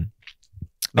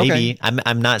 Maybe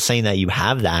I'm not saying that you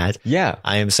have that. Yeah,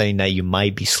 I am saying that you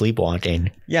might be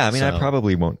sleepwalking. Yeah, I mean, I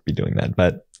probably won't be doing that,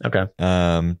 but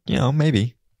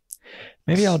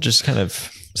maybe I'll just kind of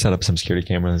set up some security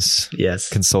cameras. Yes,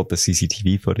 consult the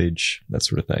CCTV footage, that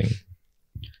sort of thing.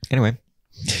 Anyway,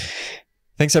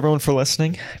 thanks everyone for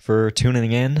listening, for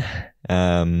tuning in.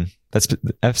 That's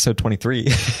episode 23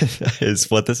 is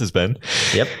what this has been.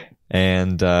 Yep,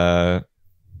 and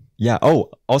yeah. Oh,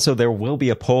 also there will be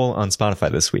a poll on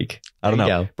Spotify this week. I don't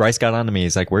know. Bryce got onto me.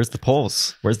 He's like, "Where's the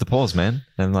polls? Where's the polls, man?"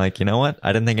 And I'm like, you know what?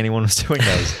 I didn't think anyone was doing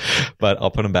those, but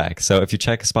I'll put them back. So if you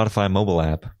check Spotify mobile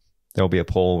app, there will be a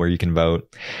poll where you can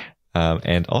vote.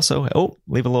 And also,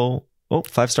 leave a little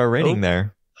 5-star rating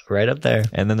there, right up there.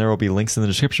 And then there will be links in the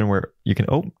description where you can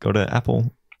go to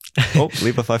Apple.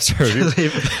 Leave a 5-star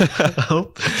review.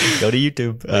 Go to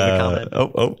YouTube. Leave a comment.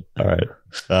 All right.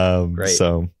 Great.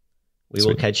 So. We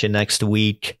will catch you next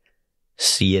week.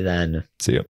 See you then.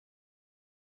 See you.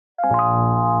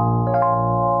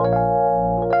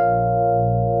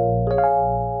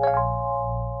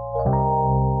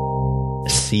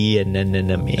 See you in a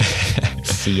minute.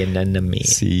 See you in a minute.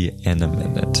 See you in a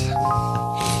minute.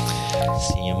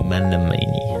 See you in a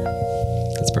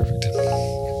minute. That's perfect.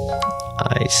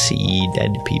 I see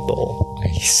dead people. I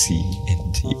see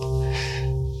indeed.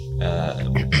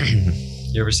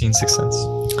 You ever seen Sixth Sense?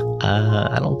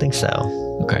 I don't think so.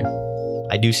 Okay.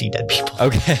 I do see dead people.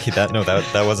 Okay.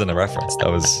 That wasn't a reference.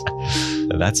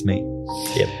 That's me.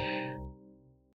 Yep.